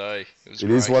 Back in the day, it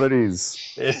great. Is what it is.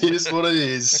 It is what it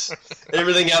is.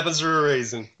 Everything happens for a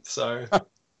reason. So.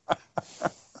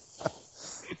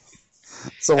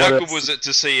 How good was it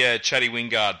to see Chatty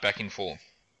Wingard back in form?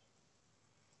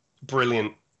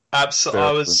 Brilliant. Absolutely.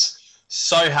 I was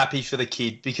so happy for the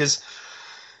kid because,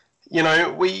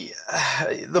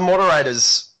 the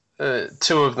moderators,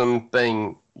 two of them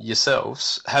being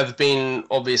yourselves, have been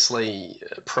obviously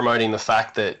promoting the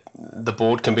fact that the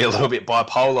board can be a little bit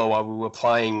bipolar while we were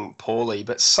playing poorly.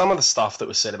 But some of the stuff that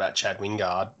was said about Chad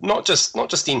Wingard, not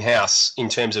just in-house in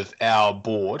terms of our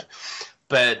board,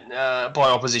 but by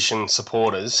opposition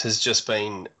supporters, has just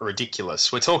been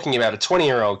ridiculous. We're talking about a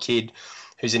 20-year-old kid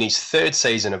who's in his third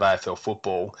season of AFL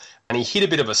football, and he hit a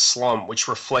bit of a slump which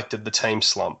reflected the team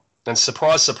slump. And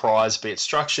surprise, surprise, be it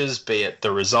structures, be it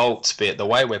the results, be it the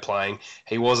way we're playing,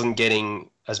 he wasn't getting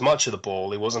as much of the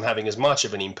ball, he wasn't having as much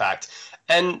of an impact.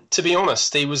 And to be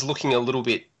honest, he was looking a little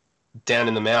bit down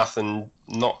in the mouth and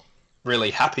not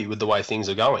really happy with the way things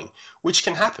are going, which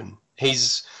can happen.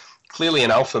 He's clearly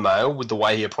an alpha male with the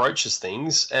way he approaches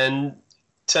things, and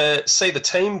to see the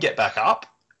team get back up,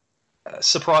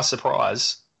 surprise,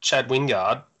 surprise, Chad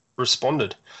Wingard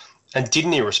responded. And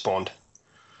didn't he respond?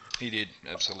 He did,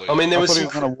 absolutely. I thought he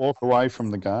was going to walk away from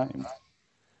the game.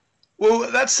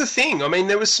 Well, that's the thing.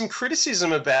 There was some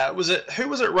criticism about, who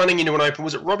was it running into an open?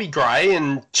 Was it Robbie Gray?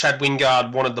 And Chad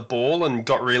Wingard wanted the ball and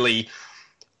got really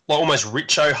almost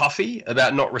Richo Huffy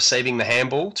about not receiving the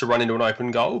handball to run into an open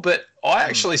goal. But I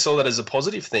actually saw that as a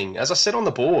positive thing. As I said on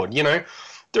the board, there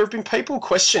have been people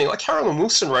questioning, like Carolyn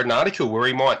Wilson wrote an article where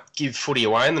he might give footy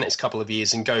away in the next couple of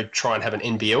years and go try and have an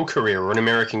NBL career or an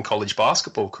American college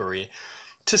basketball career.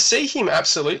 To see him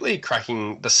absolutely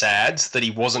cracking the sads that he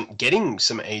wasn't getting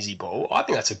some easy ball, I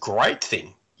think that's a great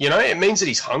thing. It means that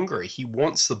he's hungry. He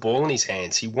wants the ball in his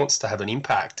hands. He wants to have an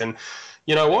impact. And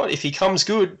you know what? If he comes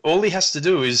good, all he has to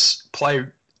do is play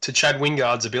to Chad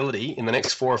Wingard's ability in the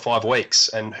next 4 or 5 weeks,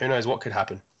 and who knows what could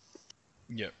happen.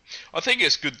 Yeah, I think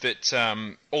it's good that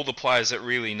all the players that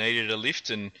really needed a lift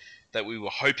and that we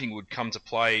were hoping would come to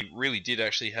play really did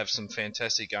actually have some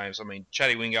fantastic games.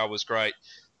 Chatty Wingard was great.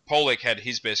 Pollock had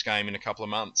his best game in a couple of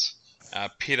months.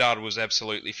 Pittard was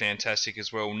absolutely fantastic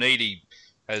as well. Needy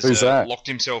has locked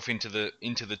himself into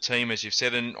the team, as you've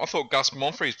said, and I thought Gus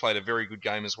Monfries played a very good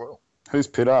game as well. Who's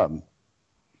Pittard?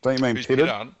 Don't you mean Pitted?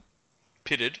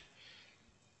 Pitted.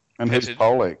 And who's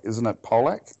Pollock? Isn't it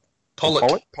Pollock?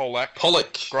 Pollock.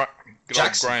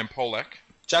 Jackson. Graham Pollock.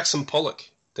 Jackson Pollock.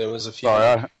 There was a few.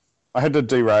 Sorry, I had to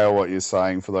derail what you're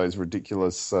saying for those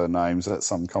ridiculous names that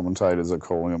some commentators are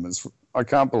calling them. I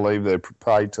can't believe they're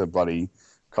paid to bloody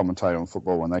commentate on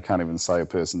football when they can't even say a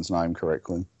person's name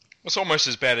correctly. It's almost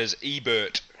as bad as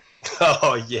Ebert.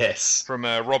 Oh, yes. From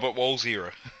Robert Wall's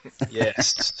era.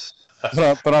 Yes.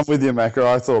 But I'm with you, Macca.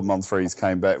 I thought Monfries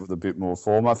came back with a bit more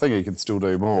form. I think he could still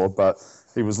do more, but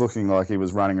he was looking like he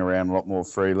was running around a lot more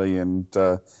freely and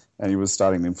he was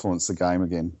starting to influence the game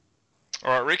again.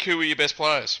 All right, Rick, who were your best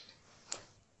players?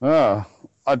 I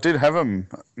did have them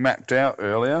mapped out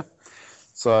earlier,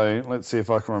 so let's see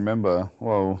if I can remember.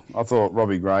 Well, I thought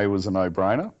Robbie Gray was a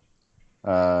no-brainer,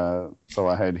 so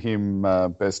I had him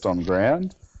best on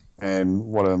ground, and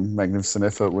what a magnificent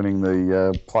effort winning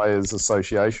the Players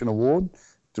Association Award.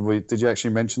 Did you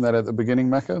actually mention that at the beginning,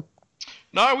 Macca?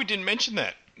 No, we didn't mention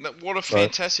that. What a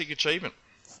fantastic achievement.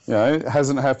 It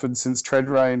hasn't happened since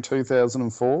Treadray in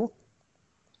 2004.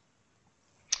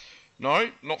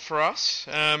 No, not for us.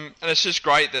 And it's just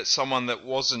great that someone that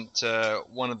wasn't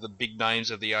one of the big names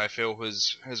of the AFL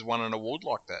has won an award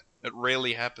like that. It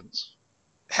rarely happens.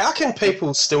 How can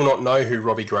people still not know who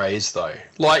Robbie Gray is, though?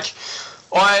 Like,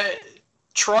 I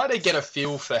try to get a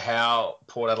feel for how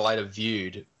Port Adelaide are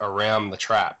viewed around the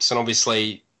traps, and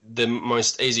obviously the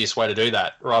most easiest way to do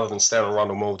that, rather than stand on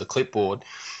Rundle Mall with a clipboard,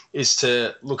 is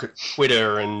to look at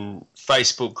Twitter and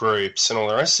Facebook groups and all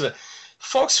the rest of it.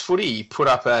 Fox Footy put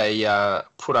up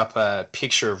a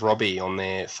picture of Robbie on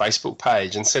their Facebook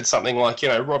page and said something like,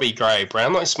 Robbie Gray,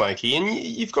 Brownlow Smoky, and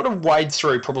you've got to wade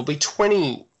through probably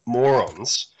 20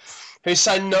 morons who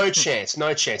say no chance,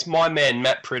 my man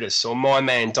Matt Prittis or my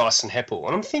man Dyson Heppel.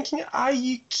 And I'm thinking, are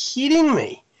you kidding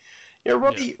me?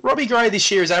 Robbie Gray this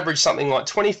year has averaged something like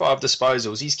 25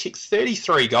 disposals. He's kicked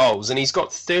 33 goals and he's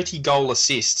got 30 goal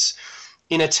assists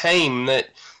in a team that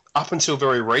up until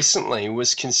very recently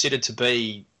was considered to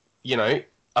be, a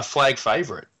flag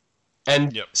favourite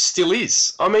and still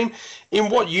is. I mean, in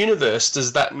what universe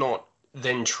does that not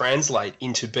then translate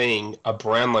into being a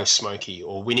Brownlow Smoky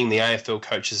or winning the AFL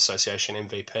Coaches Association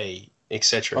MVP,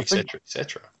 etc., etc.,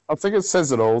 etc.? I think it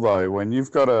says it all, though, when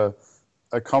you've got a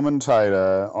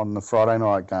commentator on the Friday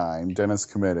night game, Dennis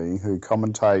Cometti, who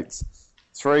commentates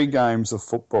 3 games of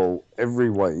football every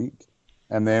week,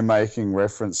 and they're making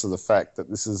reference to the fact that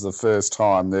this is the first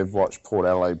time they've watched Port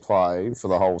Adelaide play for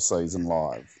the whole season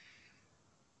live.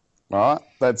 Right?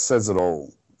 That says it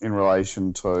all in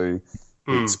relation to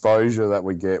the exposure that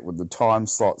we get with the time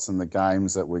slots and the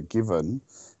games that we're given,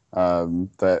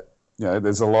 that,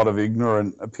 there's a lot of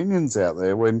ignorant opinions out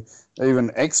there when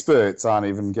even experts aren't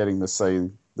even getting to see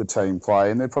the team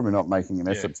play, and they're probably not making an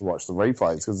effort to watch the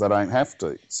replays because they don't have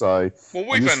to. So, well,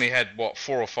 we've only had,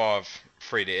 4 or 5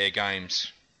 free-to-air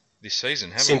games this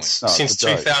season, haven't we? Since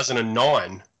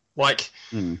 2009.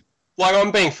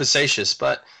 I'm being facetious,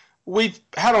 but we've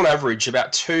had on average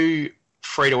about 2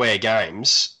 free-to-air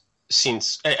games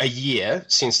since a year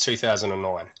since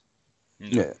 2009.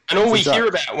 Yeah. And all we hear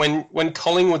about when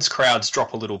Collingwood's crowds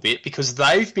drop a little bit, because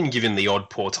they've been given the odd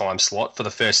poor time slot for the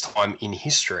first time in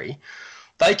history,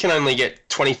 they can only get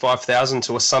 25,000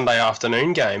 to a Sunday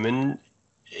afternoon game, and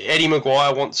Eddie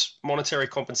Maguire wants monetary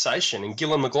compensation, and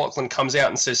Gillon McLaughlin comes out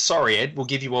and says, sorry, Ed, we'll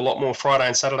give you a lot more Friday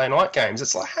and Saturday night games.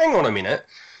 It's like, hang on a minute.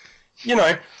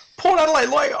 Port Adelaide,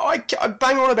 I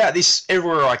bang on about this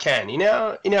everywhere I can. In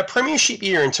our premiership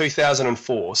year in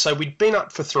 2004, so we'd been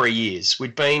up for 3 years.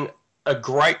 We'd been a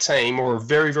great team, or a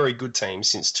very, very good team,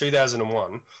 since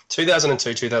 2001,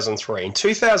 2002, 2003. In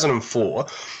 2004,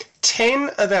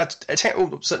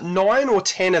 9 or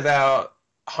 10 of our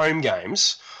home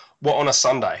games were on a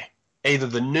Sunday, either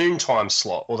the noontime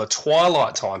slot or the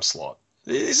twilight time slot.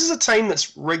 This is a team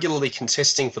that's regularly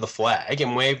contesting for the flag,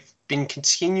 and we've been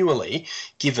continually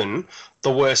given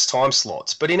the worst time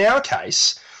slots. But in our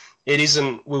case, it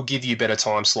isn't we'll give you better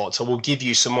time slots or we'll give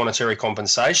you some monetary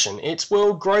compensation. It's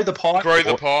we'll grow the pie. Grow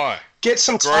the pie. Get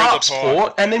some tarps,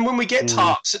 Port, and then when we get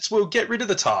tarps, it's we'll get rid of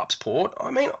the tarps, Port. I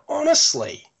mean,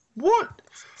 honestly, what?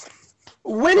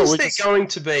 When is there going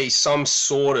to be some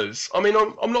sort of... I mean,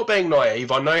 I'm not being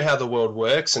naive. I know how the world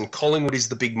works, and Collingwood is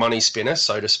the big money spinner,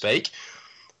 so to speak.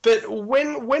 But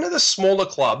when are the smaller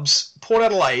clubs... Port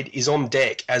Adelaide is on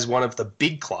deck as one of the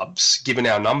big clubs, given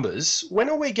our numbers. When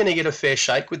are we going to get a fair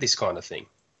shake with this kind of thing?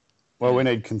 Well, we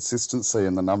need consistency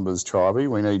in the numbers, Tribey.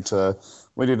 We need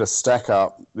to stack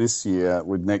up this year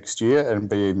with next year and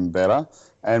be even better,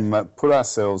 and put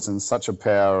ourselves in such a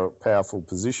powerful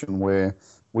position where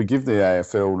we give the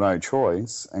AFL no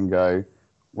choice and go,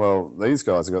 well, these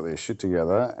guys have got their shit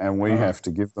together and we have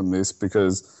to give them this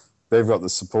because they've got the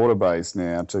supporter base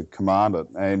now to command it.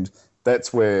 And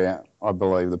that's where I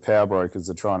believe the power brokers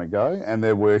are trying to go, and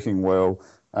they're working well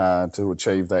to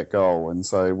achieve that goal. And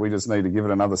so we just need to give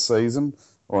it another season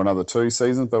or another 2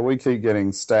 seasons. But we keep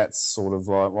getting stats sort of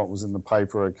like what was in the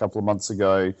paper a couple of months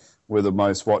ago, we're the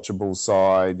most watchable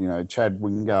side. Chad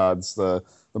Wingard's the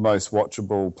most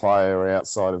watchable player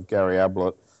outside of Gary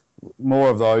Ablett. More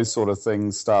of those sort of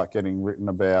things start getting written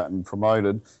about and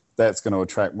promoted. That's going to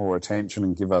attract more attention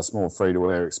and give us more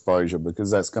free-to-air exposure,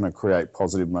 because that's going to create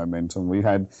positive momentum. We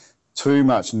had too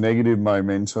much negative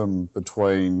momentum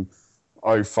between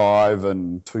 2005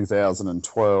 and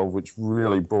 2012, which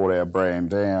really brought our brand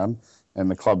down, and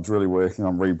the club's really working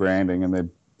on rebranding, and they're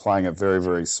playing it very,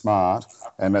 very smart,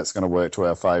 and that's going to work to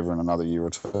our favour in another year or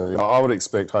 2. I would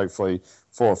expect hopefully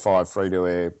 4 or 5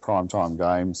 free-to-air primetime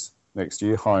games next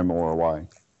year, home or away.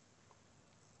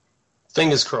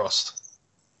 Fingers crossed.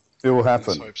 It will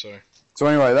happen. Let's hope so. So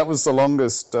anyway, that was the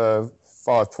longest 5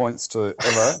 points to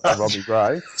ever for Robbie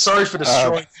Gray. Sorry for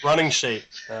destroying the running sheet.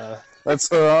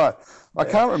 That's all right. I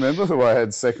can't remember who I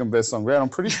had second best on ground. I'm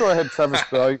pretty sure I had Travis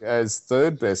Boak as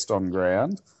third best on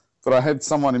ground, but I had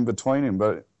someone in between him.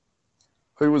 But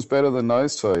who was better than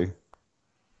those two?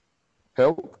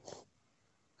 Help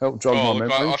jog my look,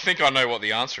 memory. I think I know what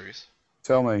the answer is.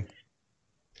 Tell me.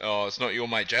 Oh, it's not your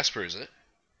mate Jasper, is it?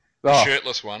 Oh, The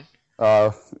shirtless one.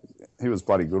 he was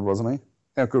bloody good, wasn't he?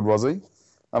 How good was he?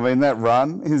 I mean, that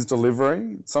run, his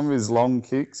delivery, some of his long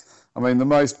kicks. I mean, the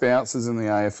most bounces in the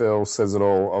AFL says it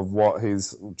all of what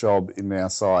his job in our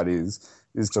side is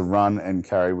to run and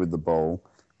carry with the ball.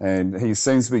 And he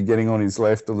seems to be getting on his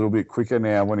left a little bit quicker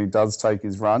now when he does take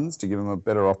his runs to give him a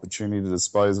better opportunity to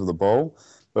dispose of the ball.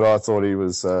 But I thought he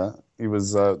was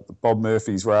Bob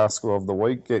Murphy's rascal of the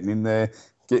week, getting in there,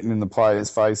 getting in the players'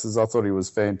 faces. I thought he was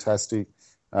fantastic.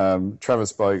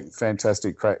 Travis Boak,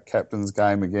 fantastic captain's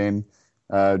game again.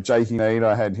 Jakey Mead,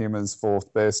 I had him as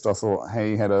fourth best. I thought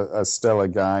he had a stellar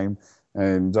game,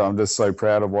 and I'm just so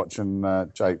proud of watching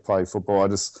Jake play football. I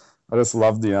just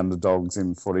love the underdogs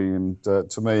in footy, and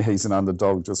to me, he's an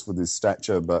underdog just with his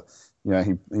stature. But you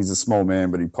know, he's a small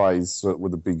man, but he plays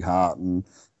with a big heart, and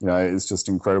you know, it's just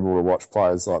incredible to watch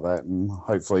players like that. And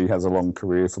hopefully, he has a long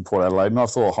career for Port Adelaide. And I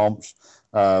thought Homsch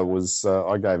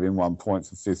I gave him 1 point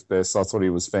for fifth best. I thought he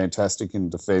was fantastic in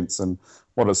defence, and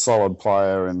what a solid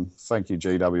player. And thank you,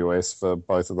 GWS, for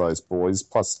both of those boys,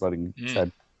 plus letting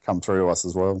Chad come through to us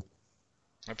as well.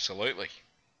 Absolutely.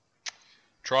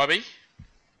 Tribey,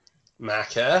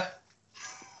 Macca.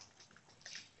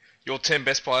 your 10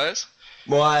 best players?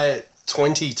 My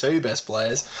 22 best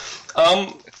players.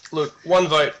 Look, one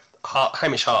vote,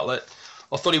 Hamish Hartlett.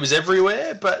 I thought he was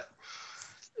everywhere, but,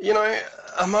 you know,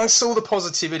 amongst all the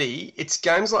positivity, it's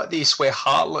games like this where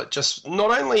Hartlett just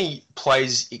not only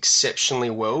plays exceptionally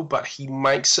well, but he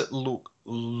makes it look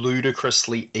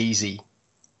ludicrously easy.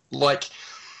 Like,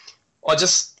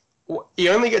 he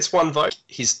only gets one vote.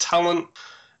 His talent,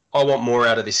 I want more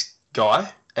out of this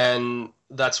guy, and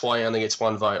that's why he only gets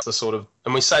one vote.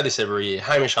 And we say this every year,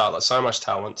 Hamish Hartlett, so much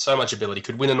talent, so much ability,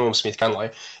 could win a Norm Smith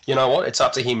Gunlow. You know what? It's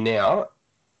up to him now.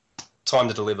 Time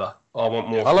to deliver. I want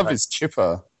more. I love his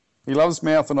chipper. He loves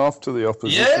mouthing off to the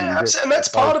opposition. Yeah, absolutely. And that's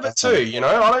part of it too. You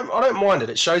know, I don't mind it.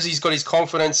 It shows he's got his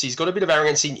confidence. He's got a bit of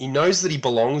arrogance. He knows that he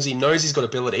belongs. He knows he's got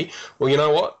ability. Well, you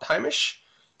know what, Hamish,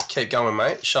 keep going,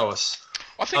 mate. Show us.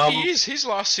 I think he is. His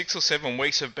last 6 or 7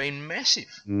 weeks have been massive.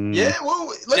 Yeah,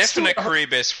 well, Definite career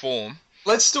best form.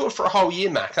 Let's do it for a whole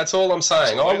year, Mac. That's all I'm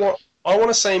saying. Absolutely. I want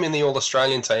to see him in the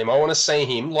All-Australian team. I want to see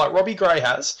him, like Robbie Gray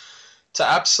has, to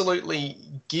absolutely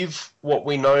give what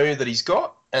we know that he's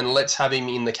got, and let's have him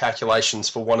in the calculations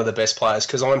for one of the best players,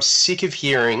 because I'm sick of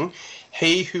hearing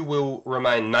he who will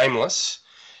remain nameless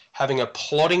having a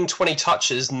plodding 20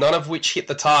 touches, none of which hit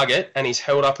the target, and he's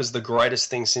held up as the greatest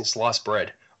thing since sliced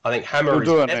bread. I think Hammer We'll is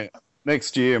do better. it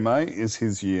next year, mate, is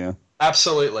his year.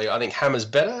 Absolutely. I think Hammer's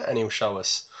better, and he'll show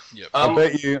us. Yep. I'll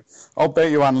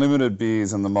bet you unlimited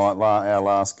beers in our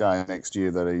last game next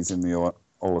year that he's in the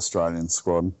All-Australian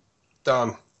squad.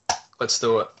 Done. Let's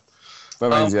do it. That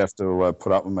means you have to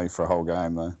put up with me for a whole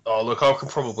game, though. Oh, look, I can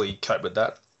probably cope with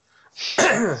that.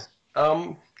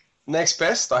 Next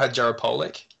best, I had Jared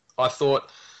Polec. I thought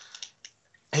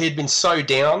he had been so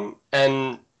down,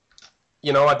 and,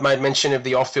 you know, I'd made mention of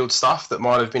the off-field stuff that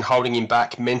might have been holding him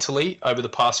back mentally over the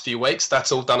past few weeks.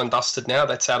 That's all done and dusted now.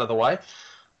 That's out of the way.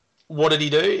 What did he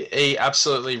do? He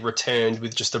absolutely returned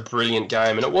with just a brilliant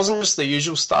game. And it wasn't just the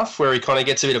usual stuff where he kind of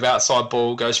gets a bit of outside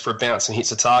ball, goes for a bounce and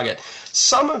hits a target.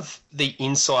 Some of the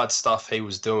inside stuff he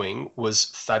was doing was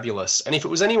fabulous. And if it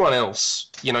was anyone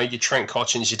else, you know, your Trent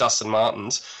Cotchins, your Dustin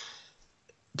Martins,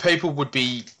 people would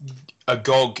be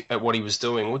agog at what he was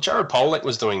doing. Well, Jared Polec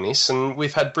was doing this, and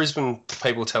we've had Brisbane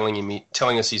people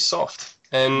telling us he's soft.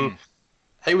 And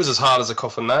he was as hard as a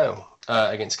coffin nail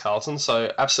against Carlton,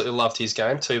 so absolutely loved his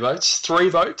game. 2 votes. 3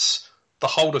 votes, the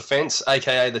whole defence,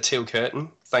 a.k.a. the Teal Curtain.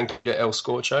 Thank you to El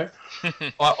Scorcho.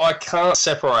 I can't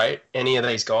separate any of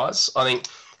these guys. I think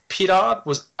Pittard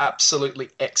was absolutely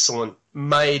excellent,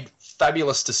 made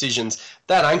fabulous decisions.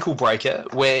 That ankle breaker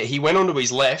where he went onto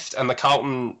his left and the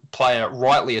Carlton player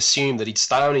rightly assumed that he'd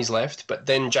stay on his left, but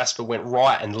then Jasper went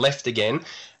right and left again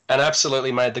and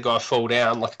absolutely made the guy fall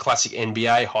down like a classic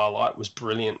NBA highlight. Was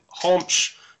brilliant.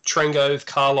 Homsch, Trengove,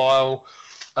 Carlisle.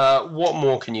 What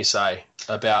more can you say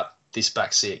about this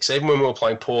back six? Even when we were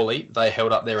playing poorly, they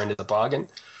held up their end of the bargain.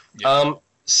 Yep.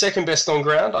 Second best on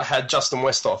ground, I had Justin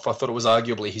Westhoff. I thought it was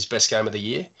arguably his best game of the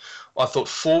year. I thought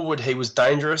forward he was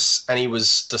dangerous and he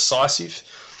was decisive.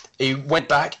 He went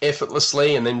back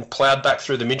effortlessly and then ploughed back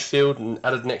through the midfield and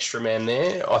added an extra man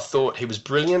there. I thought he was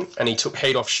brilliant and he took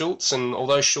heat off Schultz, and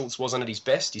although Schultz wasn't at his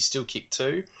best, he still kicked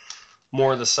 2.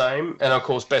 more of the same. And of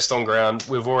course, best on ground.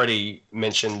 We've already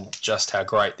mentioned just how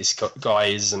great this guy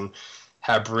is and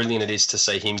how brilliant it is to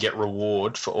see him get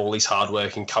reward for all his hard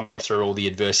work and come through all the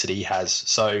adversity he has.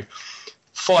 So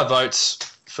 5 votes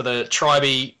for the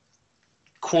Tribey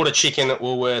quarter chicken at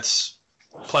Woolworths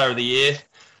Player of the Year.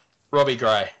 Robbie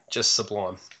Gray, just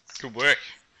sublime. Good work.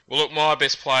 Well, look, my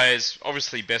best players,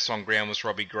 obviously best on ground was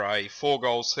Robbie Gray. 4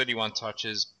 goals, 31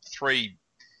 touches, 3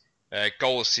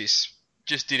 goal assists,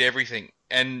 just did everything.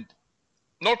 And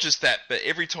not just that, but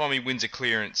every time he wins a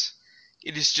clearance,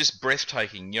 it is just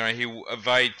breathtaking. You know, he'll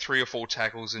evade 3 or 4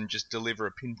 tackles and just deliver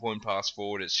a pinpoint pass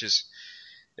forward. It's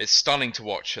stunning to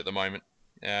watch at the moment.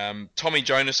 Tommy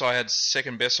Jonas, I had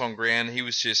second best on ground. He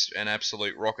was just an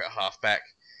absolute rocket halfback.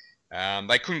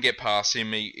 They couldn't get past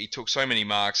him. He took so many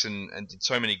marks and did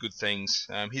so many good things.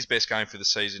 His best game for the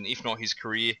season, if not his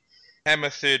career.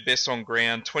 Hammer, third best on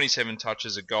ground, 27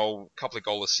 touches, a goal, a couple of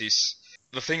goal assists.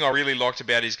 The thing I really liked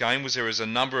about his game was there was a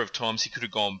number of times he could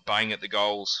have gone bang at the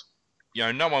goals. You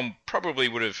know, no one probably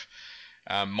would have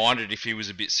minded if he was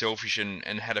a bit selfish and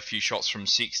had a few shots from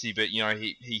 60, but, you know,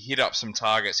 he hit up some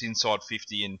targets inside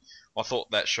 50, and I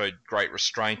thought that showed great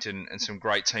restraint and some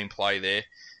great team play there.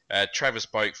 Travis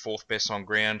Boak, fourth best on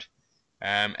ground.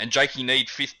 And Jakey Need,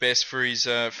 fifth best for his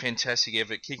fantastic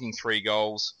effort, kicking 3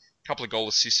 goals, a couple of goal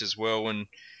assists as well. And,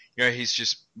 you know, he's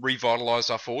just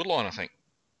revitalised our forward line, I think.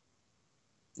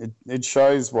 It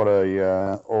shows what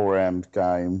a all-round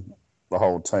game the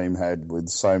whole team had with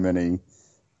so many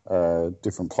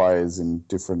different players in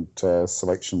different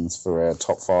selections for our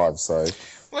top 5. So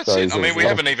well, that's it. I mean, we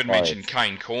haven't even mentioned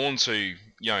Kane Corns, who,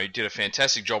 you know, did a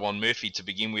fantastic job on Murphy to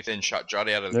begin with and shut Judd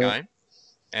out of the game.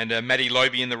 And Matty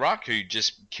Lobe in the ruck, who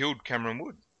just killed Cameron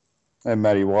Wood. And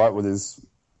Matty White with his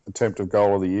attempt of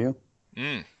goal of the year.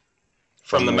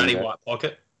 From the Matty White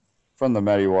pocket. From the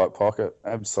Matty White pocket,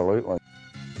 absolutely.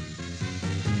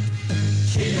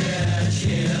 Cheer,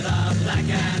 cheer the black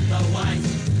and the white.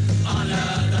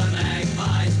 Honour the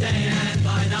Magpies day and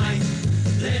by night.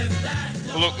 Live that.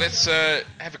 Well, look, let's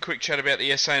have a quick chat about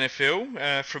the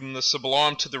SANFL. From the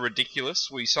sublime to the ridiculous,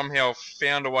 we somehow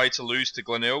found a way to lose to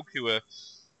Glenelg, who are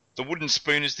the Wooden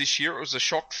Spooners this year. It was a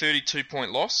shock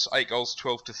 32-point loss, 8 goals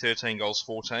 12 to 13 goals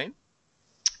 14.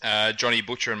 Johnny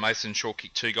Butcher and Mason Shaw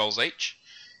kicked 2 goals each.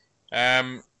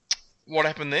 What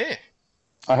happened there?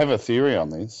 I have a theory on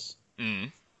this.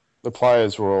 The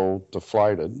players were all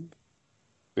deflated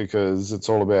because it's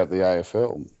all about the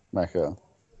AFL, Macca.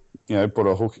 You know,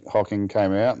 Buddha Hocking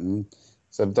came out and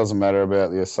said it doesn't matter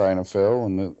about the SANFL,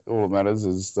 and all that matters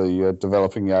is the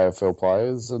developing the AFL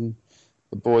players. And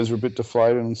the boys were a bit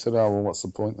deflated and said, "Oh, well, what's the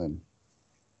point then?"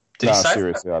 Did he say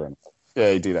seriously, that? I don't know.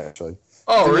 Yeah, he did actually.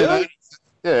 Oh, really?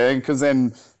 Yeah, because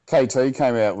then KT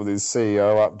came out with his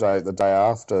CEO update the day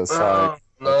after,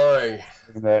 saying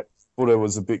that Buddha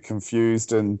was a bit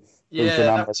confused and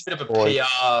that was a bit of a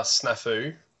PR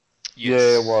snafu. Yes.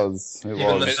 Yeah, it was.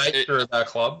 Given the nature of our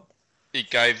club. It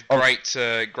gave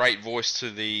great voice to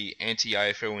the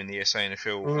anti-AFL in the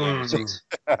SANFL.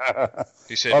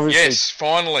 He said, Obviously, yes,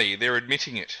 finally, they're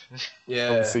admitting it. Yeah.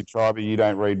 Obviously, Tribey, you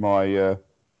don't read my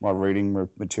my reading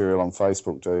material on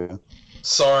Facebook, do you?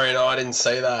 Sorry, no, I didn't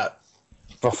say that.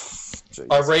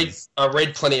 I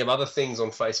read plenty of other things on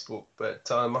Facebook, but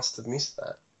I must have missed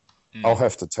that. I'll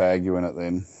have to tag you in it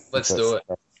then. Let's do it.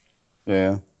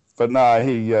 Yeah. But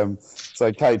no,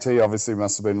 so KT obviously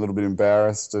must have been a little bit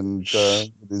embarrassed, and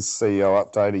with his CEO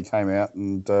update, he came out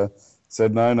and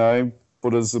said, no,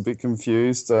 Buddha's a bit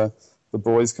confused. The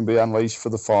boys can be unleashed for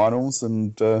the finals,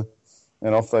 and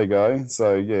off they go.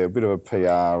 So, yeah, a bit of a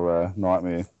PR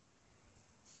nightmare.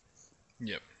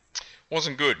 Yep.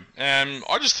 Wasn't good.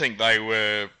 I just think they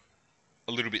were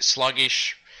a little bit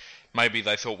sluggish. Maybe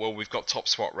they thought, well, we've got top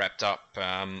spot wrapped up.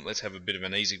 Let's have a bit of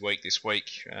an easy week this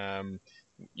week.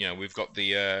 You know, we've got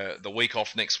the week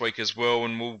off next week as well,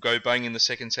 and we'll go bang in the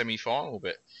second semi-final.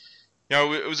 But, you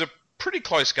know, it was a pretty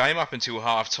close game up until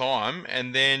half-time,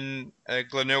 and then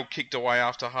Glenelg kicked away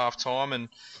after half-time, and,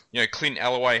 you know, Clint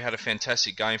Alloway had a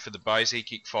fantastic game for the Bays. He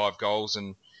kicked 5 goals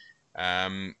and,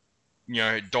 you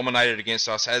know, dominated against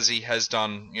us, as he has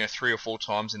done, you know, 3 or 4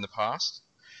 times in the past.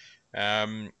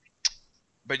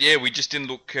 But, yeah, we just didn't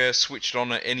look switched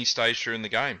on at any stage during the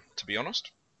game, to be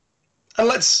honest. And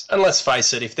let's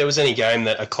face it, if there was any game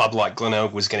that a club like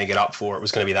Glenelg was going to get up for, it was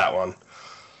going to be that one.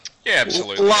 Yeah,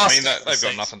 absolutely. I mean, they've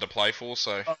got nothing to play for,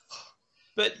 so...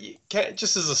 But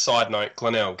just as a side note,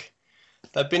 Glenelg,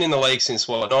 they've been in the league since,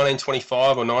 1925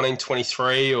 or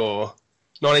 1923 or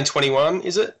 1921,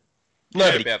 is it?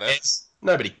 Nobody cares.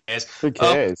 Nobody cares. Who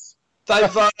cares?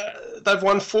 They've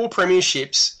won 4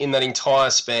 premierships in that entire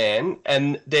span,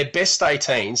 and their best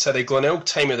 18, so their Glenelg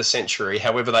team of the century,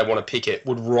 however they want to pick it,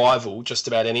 would rival just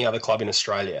about any other club in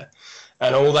Australia.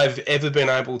 And all they've ever been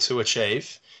able to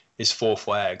achieve is 4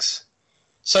 flags.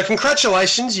 So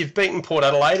congratulations, you've beaten Port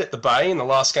Adelaide at the Bay in the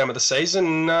last game of the season,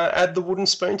 and add the wooden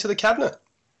spoon to the cabinet.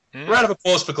 Round of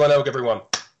applause for Glenelg, everyone.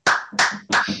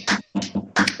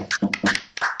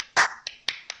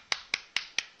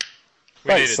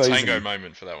 We need a season. tango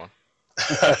moment for that one.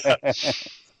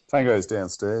 Tango's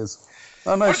downstairs.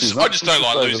 Oh, no, I she's just, not. I just She's don't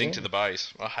like over losing there. to the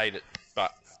Bays. I hate it.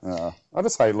 But I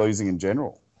just hate losing in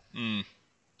general. Mm.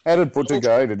 How did Butcher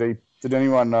go? Did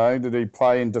anyone know? Did he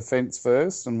play in defence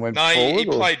first and went no, forward? he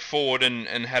played forward and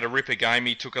had a ripper game.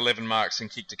 He took 11 marks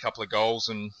and kicked a couple of goals,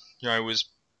 and was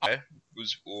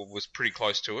pretty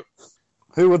close to it.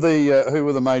 Who were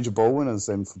the major ball winners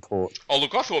then for Port? Oh,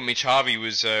 look, I thought Mitch Harvey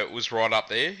was right up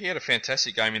there. He had a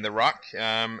fantastic game in the ruck,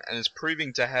 and is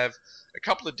proving to have a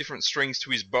couple of different strings to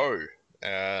his bow.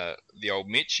 The old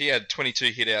Mitch, he had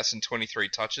 22 hitouts and 23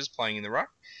 touches playing in the ruck.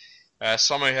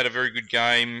 Samo had a very good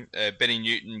game. Benny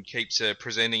Newton keeps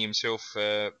presenting himself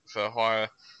for the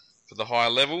higher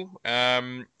level,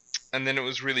 and then it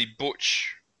was really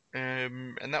Butch,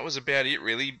 and that was about it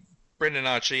really. Brendan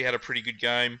Archie had a pretty good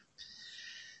game.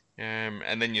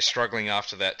 And then you're struggling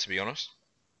after that, to be honest.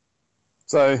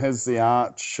 So has the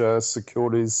Arch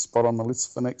secured his spot on the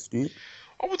list for next year?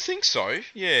 I would think so,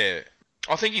 yeah.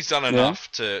 I think he's done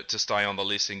enough to stay on the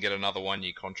list and get another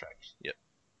 1-year contract. Yep.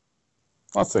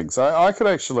 I think so. I could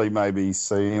actually maybe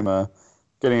see him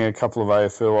getting a couple of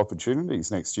AFL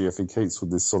opportunities next year if he keeps with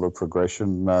this sort of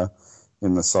progression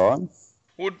in the side.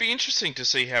 Well, it'd be interesting to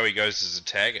see how he goes as a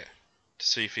tagger, to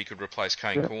see if he could replace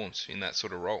Kane Corns in that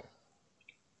sort of role.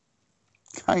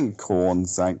 Kane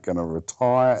Corns ain't going to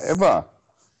retire ever.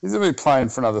 He's going to be playing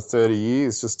for another 30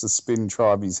 years just to spin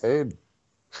Tribe's head.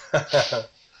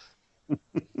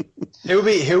 He'll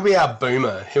be our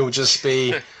boomer. He'll just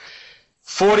be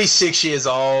 46 years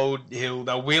old.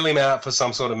 They'll wheel him out for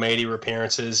some sort of media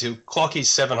appearances. He'll clock his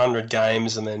 700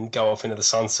 games and then go off into the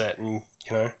sunset and,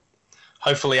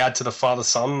 hopefully add to the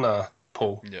father-son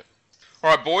pool. Yep.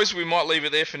 All right, boys, we might leave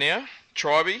it there for now.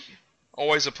 Tribey,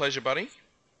 always a pleasure, buddy.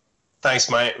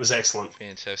 Thanks, mate. It was excellent.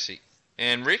 Fantastic.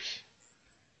 And Rick,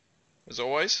 as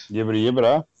always. Yibbity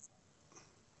yibbita.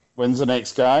 When's the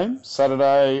next game?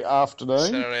 Saturday afternoon?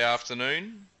 Saturday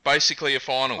afternoon. Basically a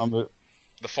final.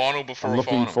 The final before a final.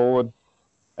 I'm looking forward.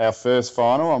 Our first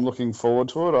final. I'm looking forward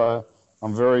to it.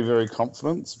 I'm very, very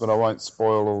confident, but I won't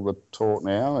spoil all the talk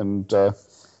now. And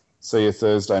see you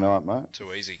Thursday night, mate.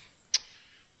 Too easy.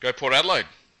 Go Port Adelaide.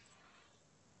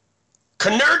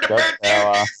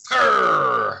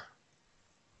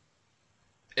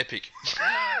 Epic.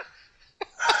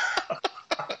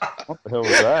 What the hell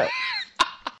was that?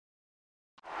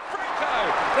 Franco,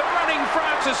 the running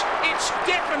Francis. It's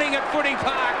deafening at Footy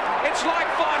Park. It's like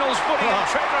finals footy. And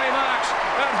Treadray marks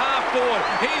at half forward.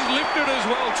 He's lifted as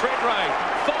well, Treadray.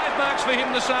 5 marks for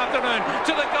him this afternoon.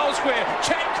 To the goal square.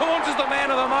 Chad Corns is the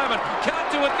man of the moment.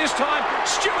 Can't do it this time.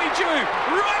 Stewie Jew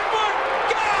right